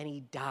broken, and he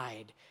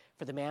died,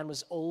 for the man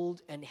was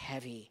old and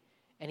heavy,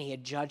 and he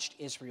had judged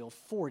Israel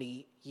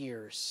 40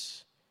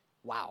 years.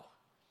 Wow.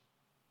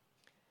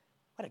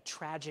 What a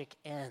tragic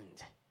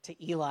end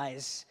to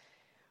Eli's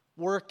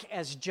work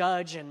as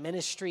judge and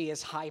ministry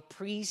as high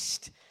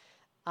priest.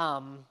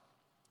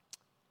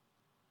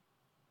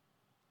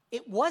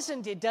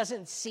 It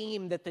doesn't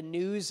seem that the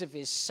news of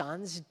his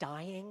sons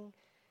dying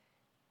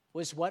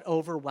was what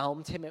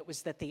overwhelmed him. It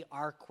was that the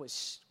ark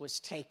was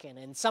taken.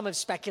 And some have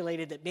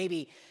speculated that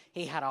maybe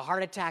he had a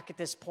heart attack at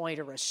this point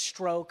or a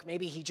stroke.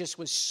 Maybe he just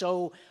was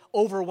so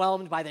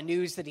overwhelmed by the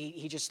news that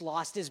he just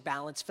lost his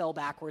balance, fell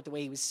backward the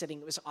way he was sitting.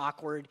 It was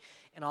awkward,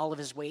 and all of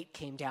his weight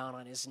came down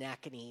on his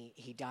neck, and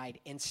he died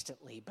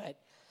instantly. But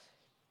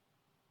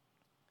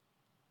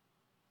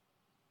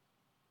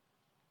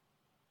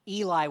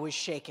Eli was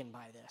shaken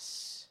by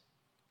this.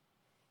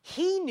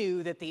 He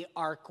knew that the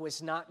ark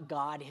was not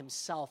God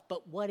himself,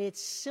 but what it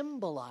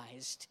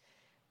symbolized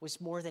was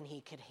more than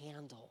he could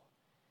handle.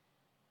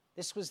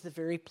 This was the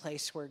very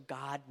place where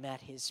God met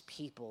his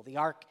people. The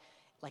ark,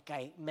 like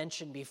I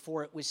mentioned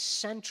before, it was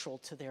central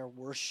to their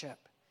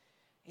worship.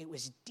 It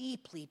was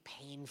deeply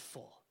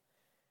painful.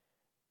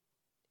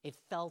 It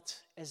felt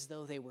as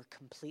though they were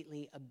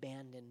completely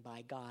abandoned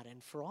by God,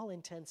 and for all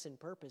intents and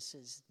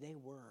purposes, they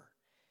were.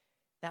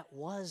 That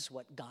was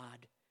what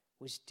God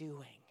was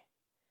doing.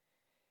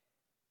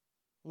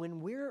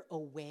 When we're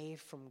away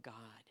from God,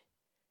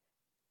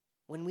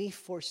 when we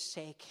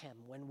forsake him,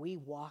 when we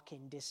walk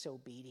in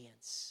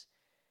disobedience,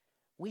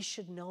 we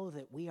should know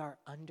that we are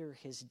under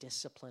his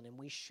discipline, and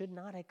we should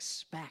not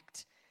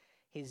expect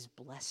his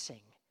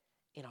blessing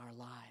in our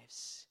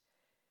lives.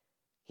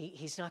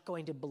 He's not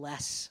going to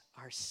bless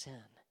our sin.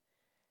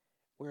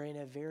 We're in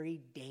a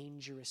very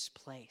dangerous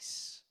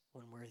place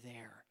when we're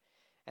there.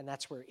 And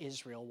that's where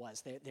Israel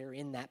was. They're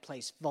in that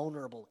place,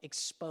 vulnerable,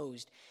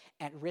 exposed,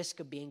 at risk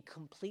of being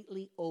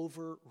completely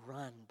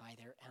overrun by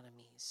their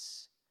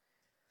enemies.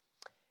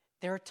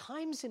 There are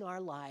times in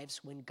our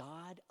lives when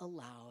God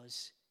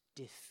allows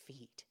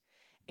defeat,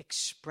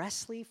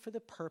 expressly for the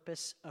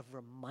purpose of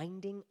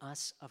reminding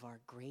us of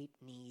our great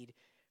need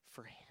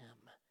for him.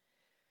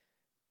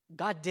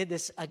 God did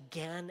this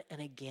again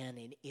and again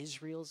in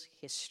Israel's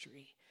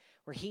history,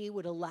 where he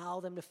would allow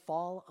them to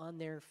fall on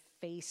their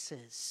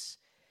faces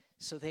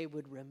so they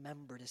would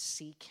remember to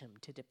seek him,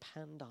 to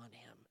depend on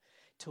him,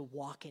 to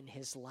walk in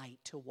his light,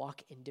 to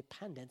walk in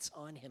dependence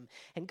on him.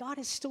 And God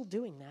is still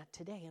doing that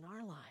today in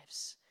our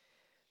lives.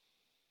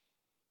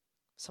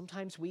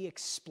 Sometimes we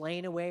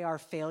explain away our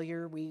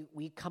failure.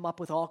 We come up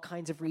with all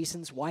kinds of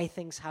reasons why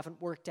things haven't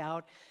worked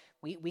out.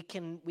 We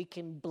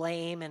can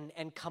blame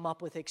and come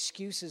up with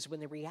excuses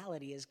when the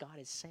reality is God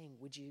is saying,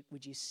 would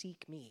you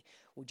seek me?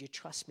 Would you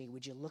trust me?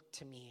 Would you look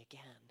to me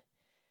again?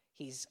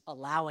 He's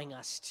allowing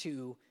us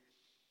to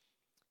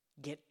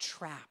get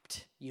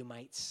trapped, you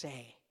might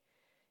say,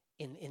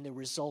 in the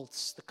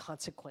results, the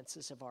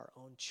consequences of our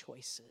own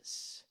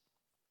choices.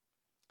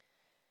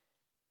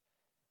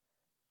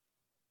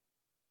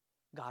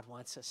 God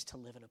wants us to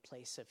live in a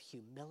place of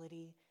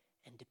humility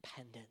and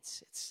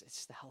dependence.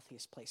 It's the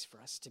healthiest place for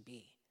us to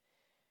be.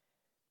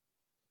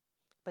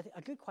 But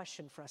a good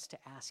question for us to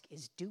ask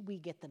is, do we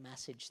get the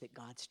message that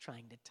God's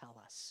trying to tell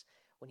us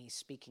when he's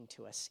speaking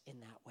to us in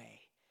that way?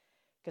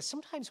 Because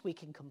sometimes we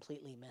can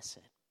completely miss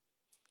it.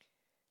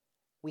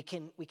 We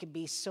can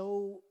be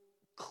so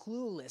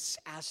clueless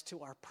as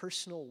to our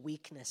personal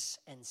weakness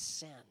and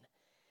sin.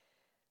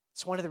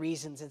 It's one of the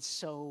reasons it's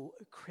so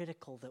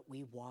critical that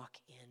we walk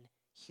in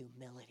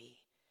humility,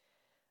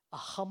 a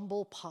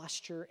humble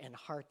posture and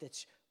heart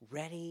that's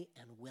ready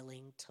and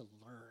willing to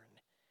learn.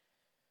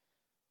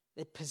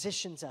 It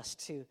positions us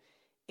to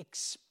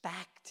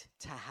expect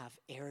to have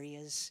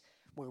areas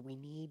where we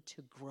need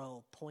to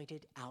grow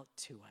pointed out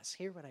to us.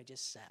 Hear what I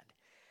just said.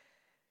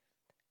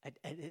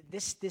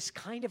 This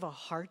kind of a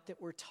heart that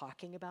we're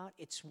talking about,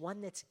 it's one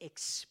that's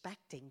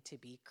expecting to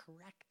be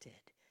corrected.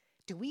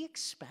 Do we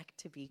expect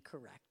to be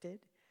corrected?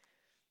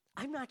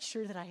 I'm not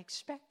sure that I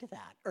expect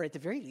that, or at the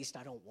very least,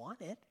 I don't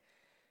want it.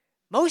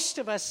 Most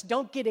of us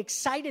don't get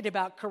excited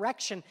about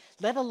correction,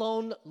 let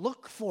alone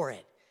look for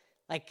it.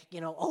 Like,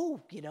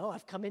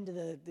 I've come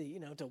into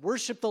to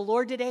worship the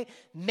Lord today.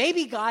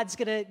 Maybe God's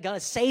gonna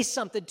say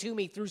something to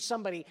me through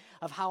somebody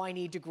of how I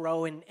need to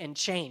grow and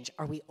change.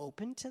 Are we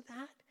open to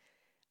that?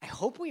 I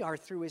hope we are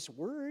through his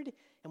word,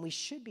 and we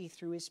should be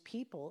through his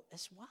people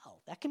as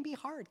well. That can be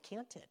hard,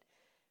 can't it?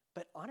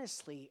 But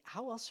honestly,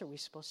 how else are we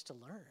supposed to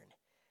learn?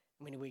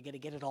 I mean, are we going to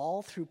get it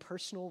all through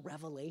personal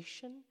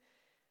revelation?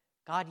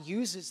 God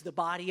uses the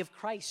body of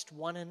Christ,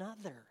 one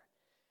another.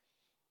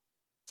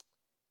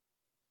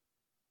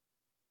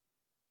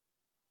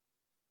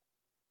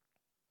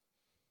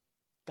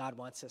 God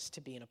wants us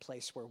to be in a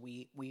place where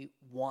we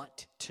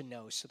want to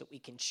know so that we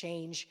can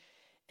change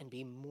and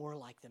be more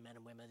like the men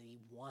and women that he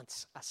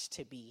wants us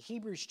to be.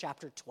 Hebrews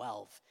chapter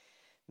 12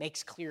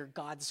 makes clear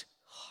God's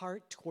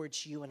heart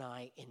towards you and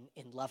I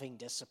in loving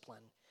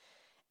discipline.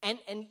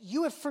 And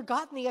you have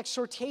forgotten the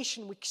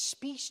exhortation which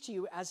speaks to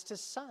you as to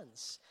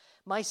sons.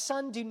 My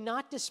son, do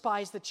not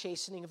despise the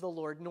chastening of the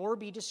Lord, nor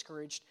be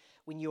discouraged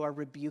when you are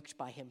rebuked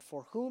by him.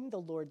 For whom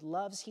the Lord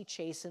loves, he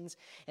chastens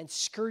and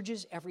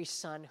scourges every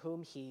son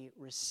whom he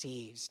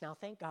receives. Now,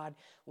 thank God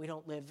we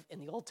don't live in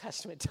the Old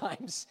Testament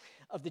times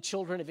of the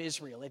children of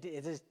Israel.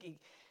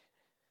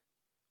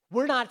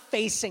 We're not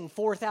facing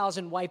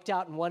 4,000 wiped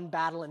out in one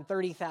battle and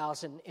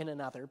 30,000 in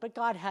another. But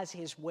God has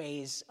his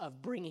ways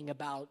of bringing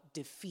about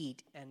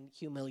defeat and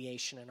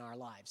humiliation in our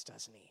lives,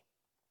 doesn't he?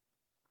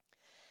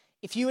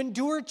 If you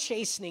endure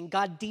chastening,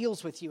 God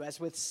deals with you as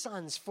with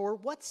sons. For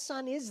what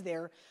son is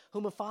there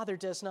whom a father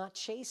does not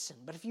chasten?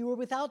 But if you are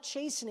without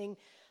chastening,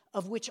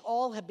 of which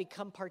all have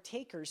become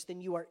partakers, then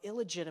you are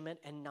illegitimate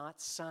and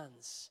not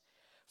sons.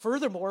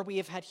 Furthermore, we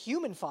have had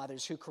human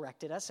fathers who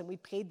corrected us, and we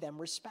paid them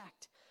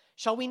respect.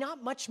 Shall we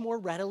not much more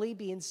readily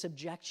be in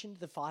subjection to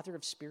the Father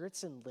of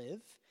spirits and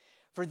live?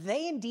 For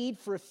they indeed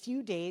for a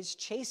few days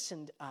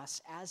chastened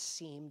us as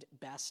seemed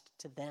best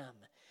to them,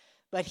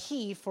 but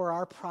he for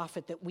our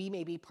profit, that we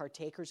may be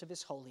partakers of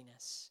his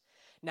holiness.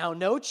 Now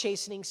no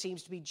chastening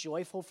seems to be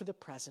joyful for the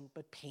present,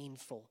 but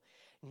painful.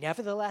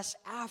 Nevertheless,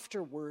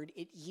 afterward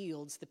it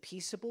yields the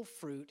peaceable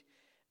fruit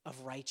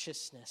of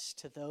righteousness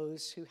to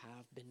those who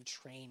have been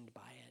trained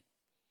by it.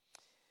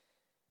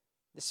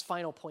 This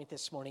final point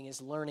this morning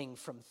is learning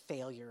from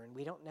failure, and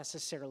we don't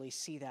necessarily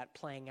see that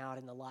playing out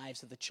in the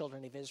lives of the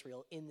children of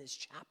Israel in this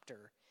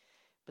chapter.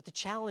 But the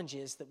challenge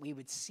is that we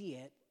would see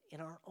it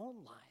in our own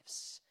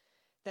lives,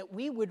 that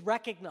we would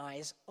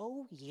recognize,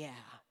 oh yeah,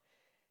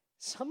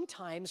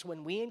 sometimes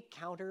when we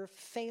encounter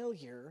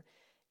failure,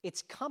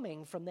 it's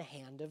coming from the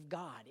hand of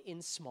God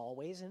in small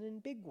ways and in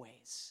big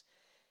ways.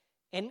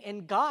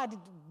 And God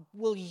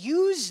will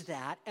use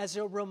that as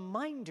a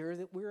reminder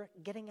that we're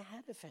getting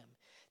ahead of him,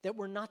 that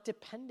we're not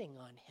depending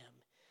on him,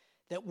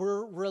 that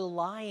we're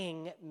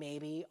relying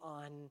maybe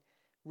on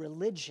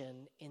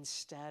religion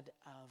instead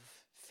of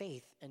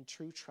faith and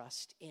true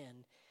trust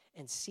in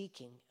and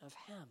seeking of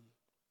him.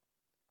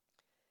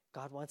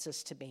 God wants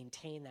us to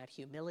maintain that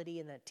humility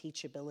and that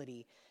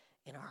teachability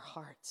in our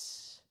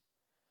hearts,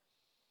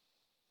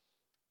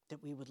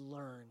 that we would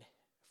learn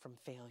from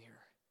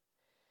failure.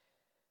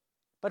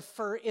 But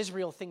for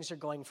Israel, things are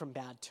going from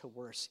bad to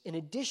worse. In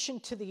addition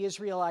to the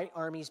Israelite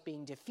armies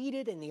being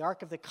defeated and the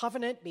Ark of the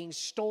Covenant being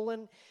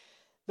stolen,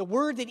 the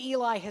word that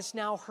Eli has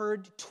now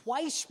heard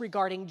twice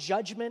regarding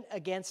judgment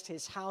against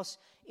his house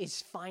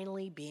is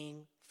finally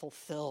being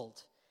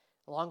fulfilled.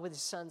 Along with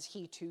his sons,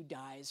 he too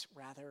dies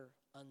rather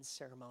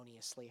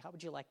unceremoniously. How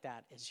would you like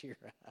that as your...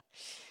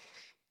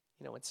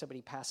 when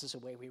somebody passes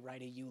away, we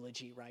write a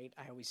eulogy, right?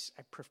 I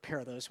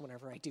prepare those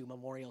whenever I do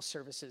memorial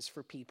services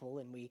for people,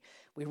 and we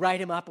write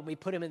them up and we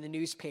put them in the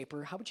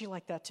newspaper. How would you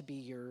like that to be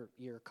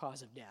your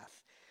cause of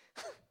death?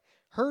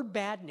 Heard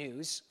bad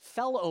news,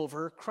 fell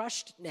over,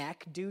 crushed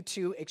neck due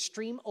to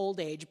extreme old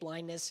age,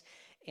 blindness,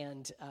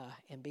 and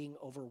being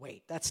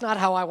overweight. That's not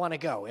how I want to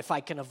go if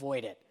I can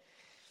avoid it.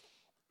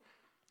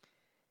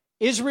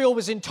 Israel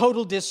was in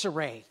total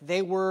disarray.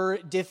 They were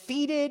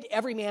defeated.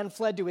 Every man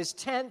fled to his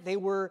tent. There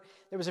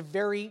was a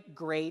very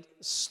great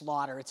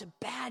slaughter. It's a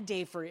bad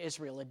day for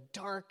Israel, a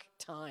dark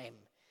time.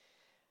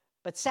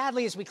 But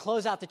sadly, as we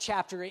close out the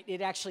chapter,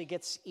 it actually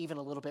gets even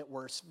a little bit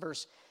worse.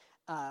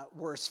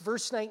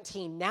 Verse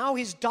 19, now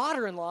his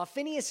daughter-in-law,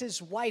 Phinehas'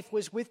 wife,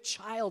 was with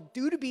child,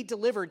 due to be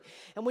delivered.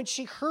 And when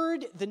she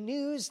heard the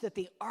news that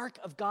the ark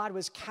of God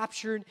was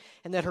captured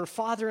and that her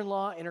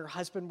father-in-law and her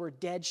husband were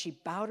dead, she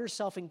bowed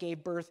herself and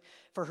gave birth,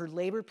 for her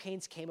labor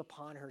pains came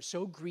upon her.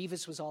 So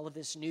grievous was all of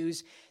this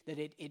news that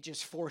it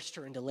just forced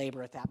her into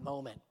labor at that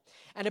moment.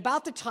 And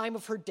about the time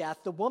of her death,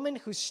 the woman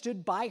who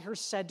stood by her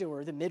said to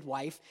her, the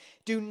midwife,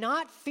 do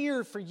not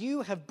fear, for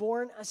you have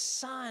borne a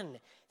son,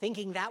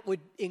 thinking that would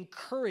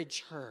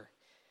encourage her.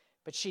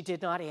 But she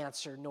did not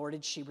answer, nor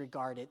did she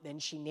regard it. Then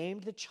she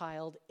named the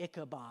child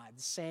Ichabod,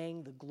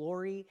 saying, the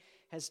glory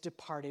has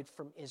departed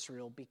from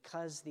Israel,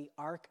 because the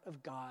ark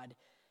of God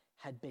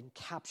had been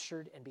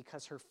captured, and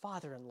because her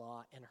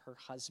father-in-law and her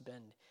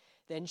husband.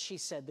 Then she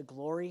said, the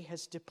glory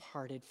has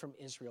departed from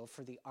Israel,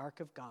 for the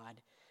ark of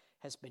God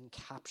has been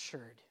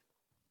captured.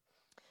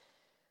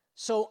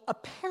 So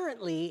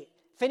apparently,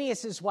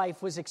 Phinehas'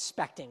 wife was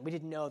expecting. We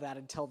didn't know that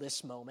until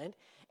this moment.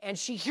 And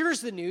she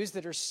hears the news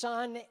that her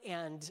son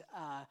and,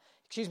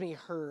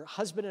 her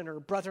husband and her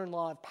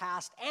brother-in-law have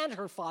passed, and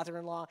her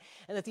father-in-law,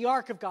 and that the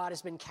ark of God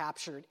has been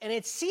captured. And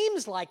it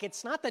seems like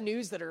it's not the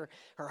news that her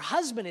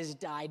husband has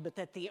died, but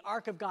that the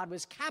ark of God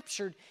was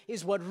captured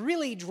is what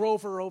really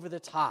drove her over the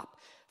top,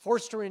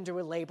 forced her into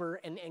a labor,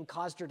 and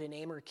caused her to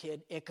name her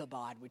kid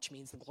Ichabod, which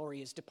means the glory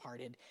has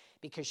departed,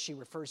 because she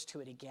refers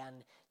to it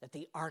again, that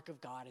the ark of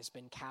God has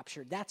been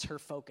captured. That's her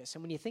focus.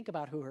 And when you think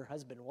about who her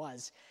husband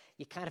was,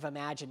 you kind of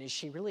imagine, is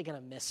she really going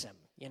to miss him?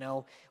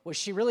 Was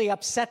she really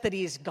upset that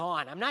he's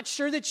gone? I'm not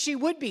sure that she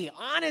would be,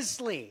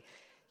 honestly.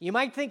 You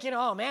might think,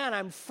 oh man,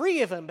 I'm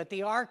free of him, but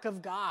the ark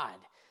of God.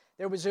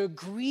 There was a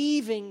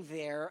grieving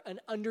there,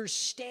 an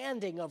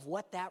understanding of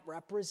what that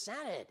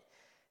represented,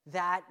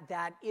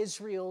 that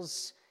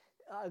Israel's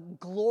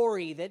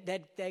glory,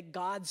 that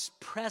God's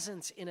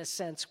presence, in a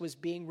sense, was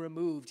being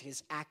removed,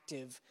 his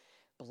active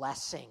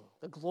blessing.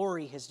 The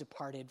glory has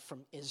departed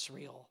from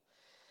Israel.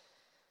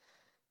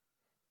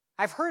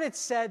 I've heard it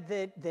said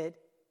that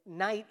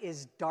night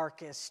is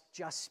darkest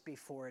just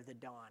before the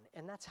dawn,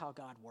 and that's how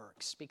God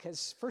works,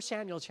 because 1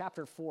 Samuel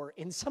chapter 4,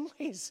 in some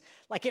ways,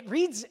 it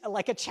reads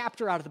like a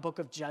chapter out of the book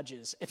of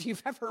Judges. If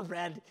you've ever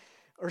read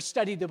or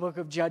studied the book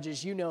of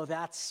Judges, you know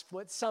that's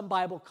what some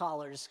Bible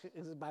scholars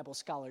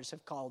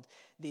have called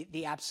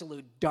the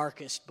absolute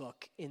darkest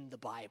book in the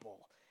Bible,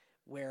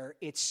 where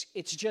it's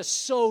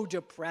just so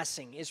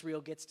depressing. Israel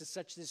gets to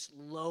such this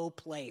low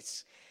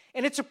place.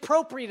 And it's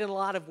appropriate in a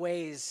lot of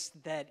ways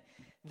that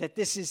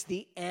this is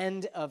the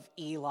end of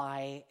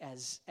Eli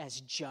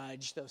as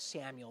judge, though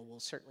Samuel will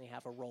certainly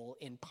have a role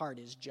in part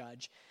as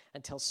judge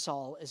until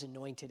Saul is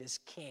anointed as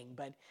king.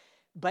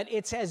 But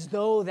it's as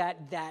though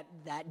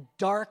that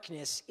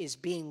darkness is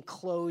being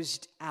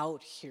closed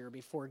out here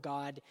before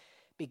God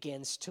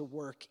begins to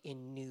work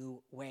in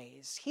new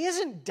ways. He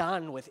isn't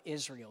done with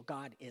Israel.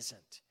 God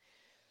isn't.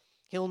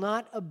 He'll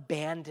not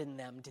abandon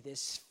them to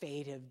this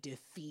fate of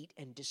defeat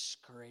and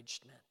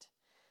discouragement.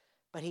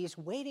 But he's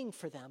waiting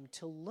for them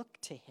to look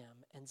to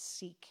him and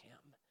seek him.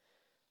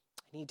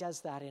 And he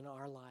does that in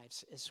our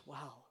lives as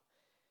well.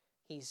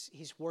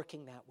 He's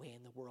working that way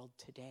in the world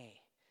today.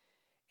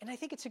 And I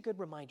think it's a good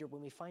reminder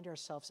when we find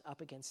ourselves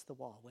up against the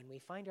wall, when we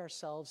find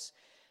ourselves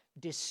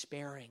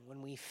despairing,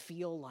 when we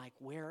feel like,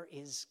 where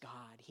is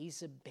God?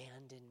 He's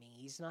abandoned me.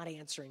 He's not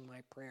answering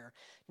my prayer.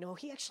 No,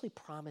 he actually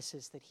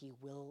promises that he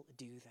will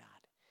do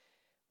that.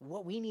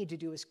 What we need to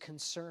do is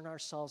concern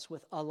ourselves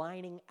with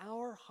aligning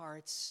our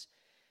hearts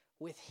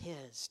with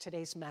his.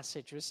 Today's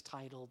message was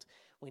titled,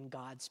 When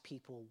God's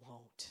People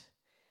Won't.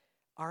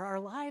 Are our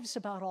lives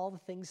about all the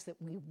things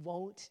that we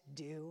won't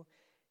do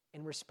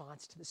in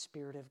response to the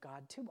Spirit of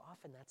God? Too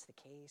often that's the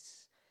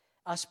case.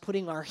 Us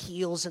putting our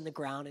heels in the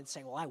ground and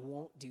saying, well, I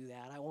won't do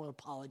that. I won't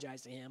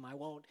apologize to him. I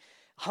won't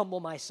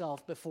humble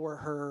myself before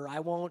her.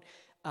 I won't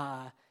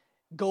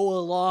go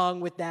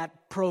along with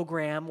that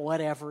program,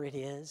 whatever it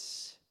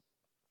is.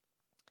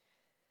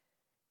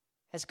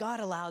 Has God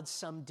allowed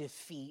some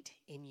defeat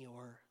in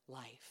your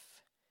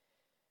life?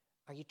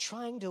 Are you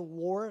trying to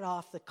ward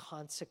off the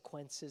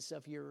consequences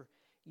of your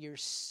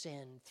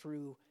sin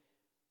through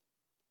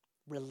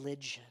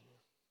religion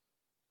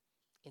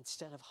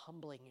instead of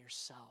humbling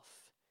yourself,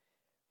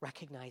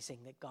 recognizing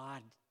that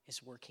God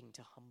is working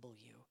to humble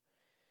you?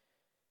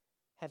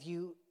 Have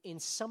you in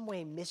some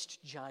way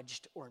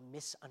misjudged or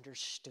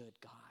misunderstood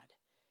God?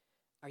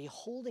 Are you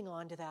holding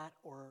on to that,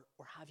 or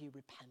have you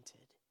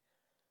repented?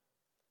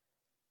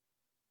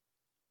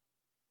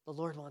 The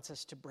Lord wants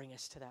us to bring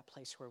us to that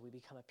place where we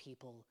become a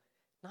people,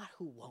 not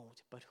who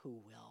won't, but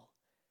who will,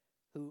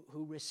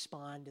 who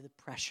respond to the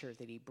pressure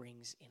that he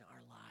brings in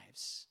our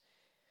lives.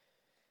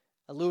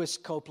 Lewis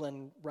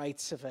Copeland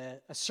writes of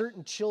a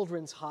certain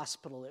children's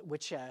hospital at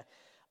which a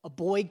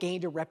boy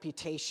gained a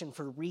reputation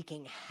for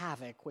wreaking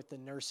havoc with the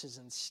nurses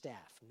and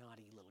staff.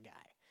 Naughty little guy.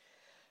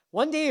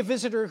 One day, a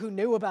visitor who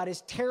knew about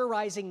his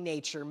terrorizing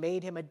nature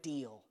made him a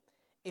deal.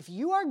 If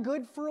you are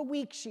good for a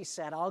week, she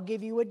said, I'll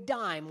give you a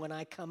dime when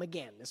I come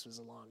again. This was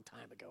a long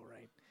time ago,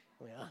 right?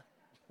 Yeah.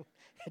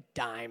 A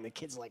dime. The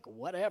kid's like,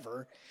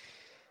 whatever.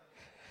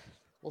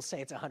 We'll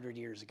say it's 100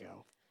 years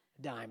ago.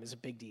 A dime is a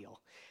big deal.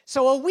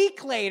 So a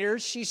week later,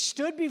 she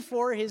stood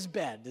before his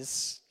bed.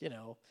 This,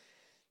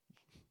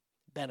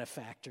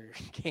 benefactor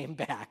came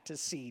back to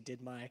see,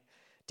 did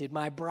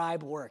my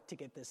bribe work to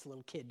get this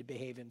little kid to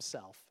behave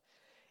himself?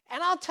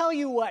 And I'll tell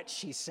you what,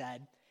 she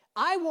said,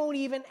 I won't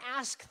even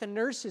ask the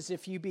nurses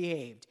if you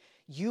behaved.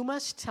 You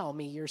must tell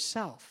me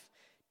yourself.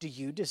 Do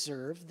you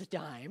deserve the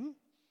dime?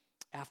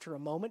 After a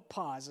moment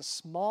pause, a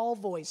small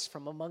voice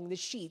from among the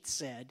sheets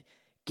said,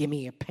 give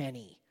me a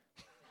penny.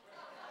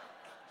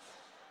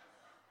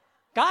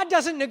 God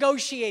doesn't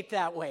negotiate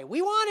that way.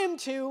 We want him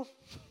to.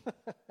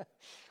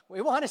 We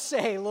want to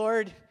say,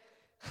 Lord,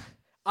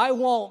 I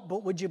won't,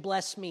 but would you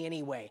bless me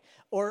anyway?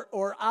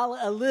 Or I'll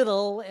a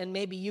little, and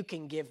maybe you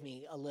can give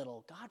me a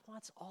little. God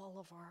wants all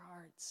of our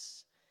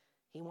hearts.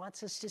 He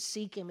wants us to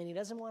seek him, and he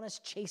doesn't want us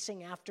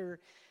chasing after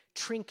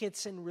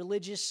trinkets and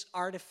religious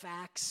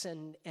artifacts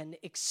and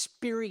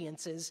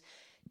experiences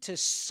to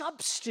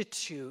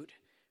substitute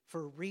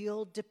for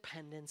real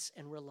dependence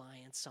and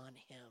reliance on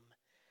him.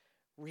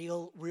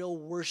 Real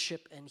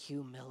worship and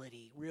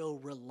humility, real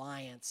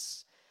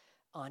reliance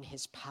on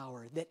his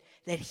power,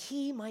 that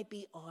he might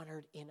be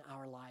honored in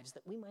our lives,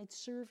 that we might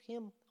serve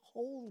him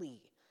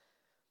wholly.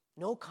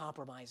 No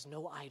compromise,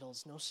 no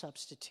idols, no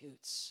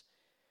substitutes.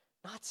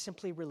 Not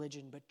simply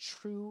religion, but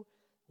true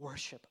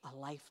worship, a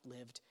life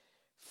lived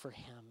for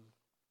him.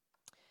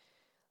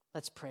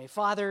 Let's pray.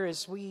 Father,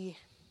 as we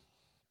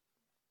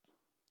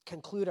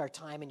conclude our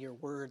time in your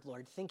word,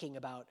 Lord, thinking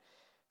about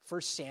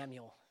 1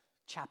 Samuel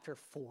chapter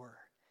 4.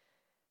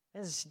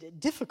 There's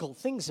difficult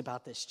things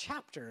about this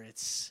chapter.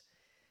 It's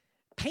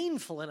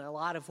painful in a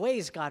lot of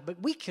ways, God,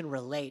 but we can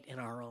relate in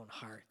our own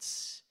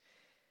hearts.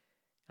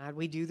 God,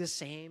 we do the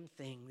same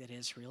thing that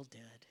Israel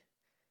did.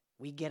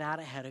 We get out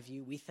ahead of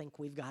you. We think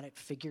we've got it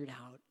figured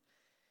out.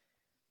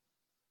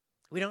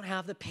 We don't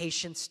have the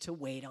patience to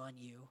wait on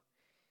you.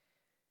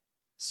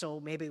 So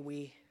maybe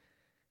we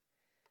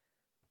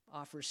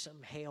offer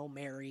some Hail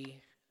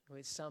Mary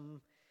with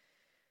some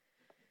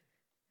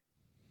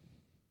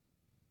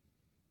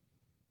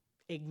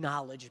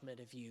acknowledgement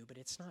of you, but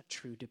it's not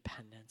true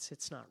dependence.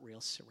 It's not real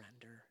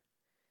surrender.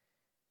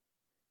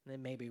 And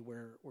then maybe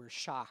we're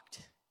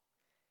shocked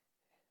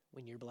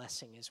when your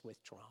blessing is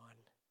withdrawn.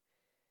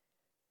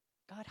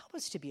 God, help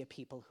us to be a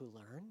people who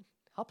learn.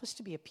 Help us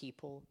to be a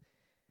people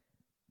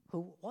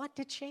who want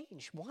to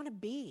change, want to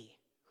be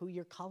who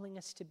you're calling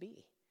us to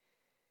be.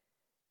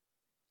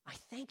 I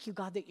thank you,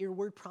 God, that your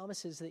word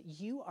promises that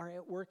you are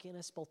at work in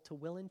us both to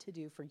will and to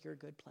do for your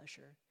good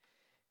pleasure.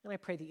 And I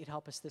pray that you'd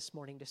help us this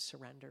morning to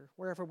surrender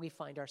wherever we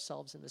find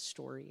ourselves in the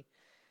story.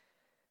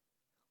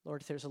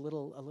 Lord, if there's a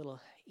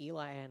little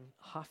Eli and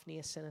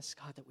Hophnius in us,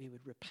 God, that we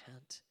would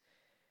repent,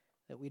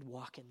 that we'd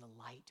walk in the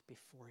light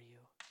before you.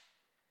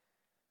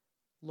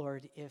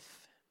 Lord,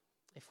 if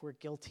we're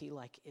guilty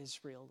like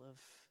Israel of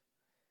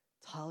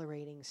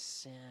tolerating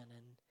sin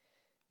and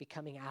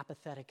becoming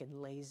apathetic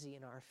and lazy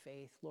in our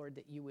faith, Lord,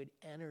 that you would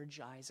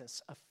energize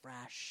us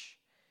afresh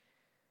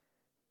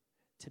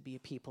to be a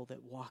people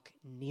that walk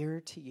near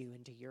to you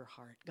and to your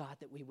heart. God,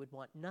 that we would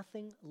want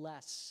nothing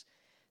less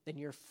than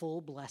your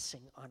full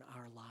blessing on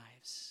our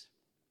lives.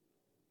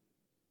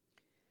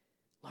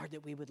 Lord,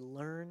 that we would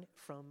learn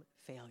from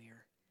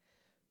failure.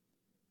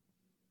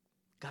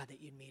 God,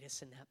 that you'd meet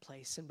us in that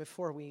place. And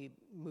before we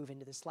move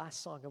into this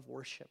last song of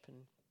worship and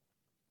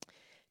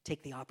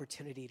take the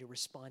opportunity to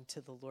respond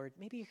to the Lord,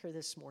 maybe you're here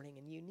this morning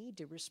and you need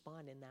to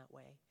respond in that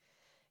way.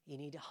 You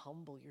need to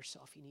humble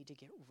yourself. You need to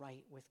get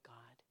right with God.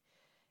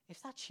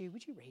 If that's you,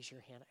 would you raise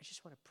your hand? I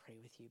just want to pray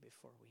with you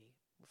before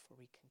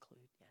we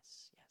conclude.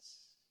 Yes.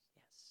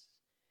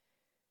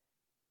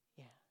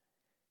 Yeah.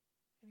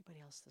 Anybody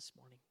else this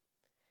morning?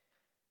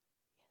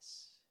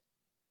 Yes.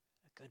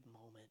 A good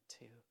moment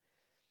to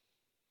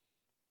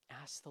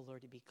ask the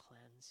Lord to be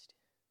cleansed.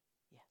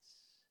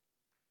 Yes.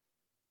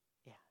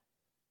 Yeah.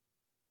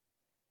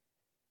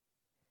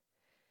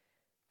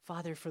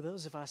 Father, for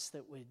those of us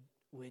that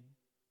would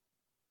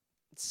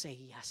say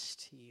yes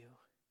to you,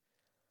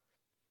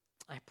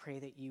 I pray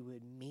that you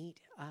would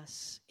meet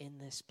us in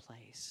this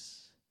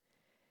place.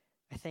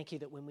 I thank you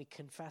that when we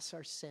confess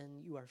our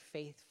sin, you are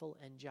faithful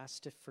and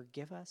just to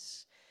forgive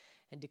us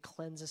and to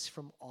cleanse us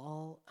from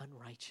all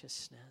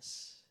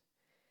unrighteousness.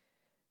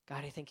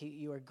 God, I thank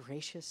you are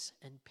gracious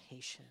and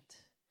patient.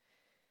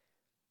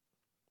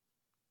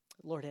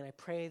 Lord, and I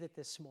pray that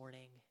this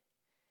morning,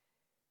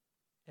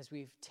 as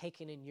we've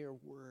taken in your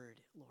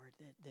word, Lord,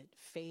 that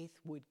faith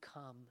would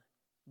come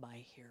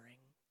by hearing,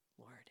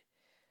 Lord.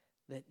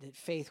 That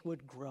faith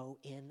would grow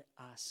in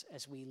us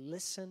as we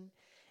listen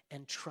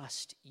and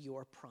trust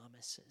your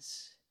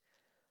promises.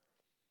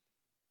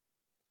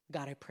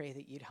 God, I pray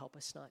that you'd help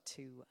us not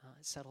to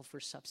settle for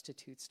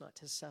substitutes, not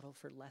to settle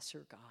for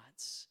lesser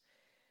gods,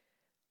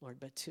 Lord,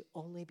 but to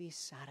only be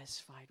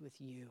satisfied with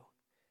you,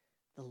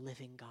 the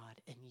living God,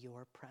 and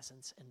your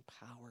presence and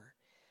power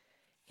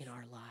in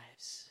our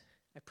lives.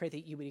 I pray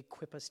that you would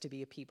equip us to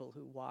be a people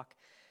who walk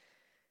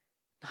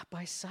not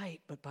by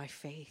sight, but by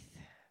faith.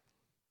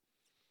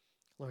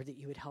 Lord, that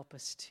you would help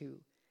us to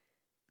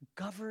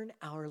govern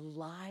our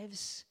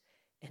lives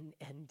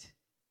and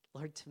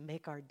Lord, to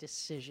make our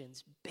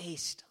decisions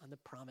based on the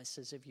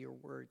promises of your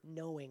word,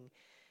 knowing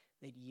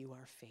that you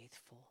are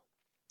faithful.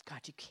 God,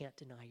 you can't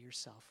deny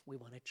yourself. We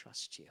want to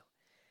trust you.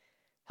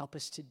 Help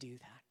us to do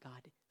that,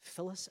 God.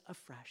 Fill us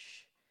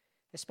afresh,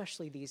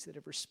 especially these that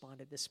have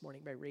responded this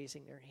morning by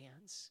raising their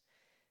hands.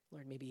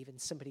 Lord, maybe even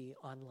somebody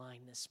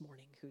online this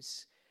morning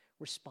who's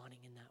responding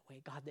in that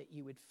way. God, that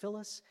you would fill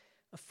us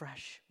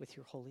afresh with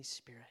your Holy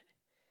Spirit.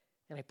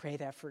 And I pray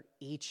that for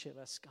each of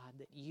us, God,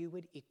 that you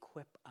would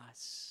equip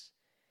us,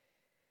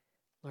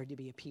 Lord, to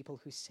be a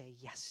people who say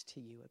yes to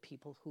you, a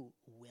people who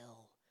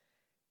will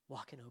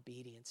walk in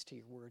obedience to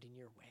your word and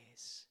your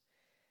ways.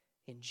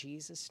 In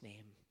Jesus'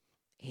 name,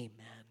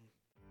 amen.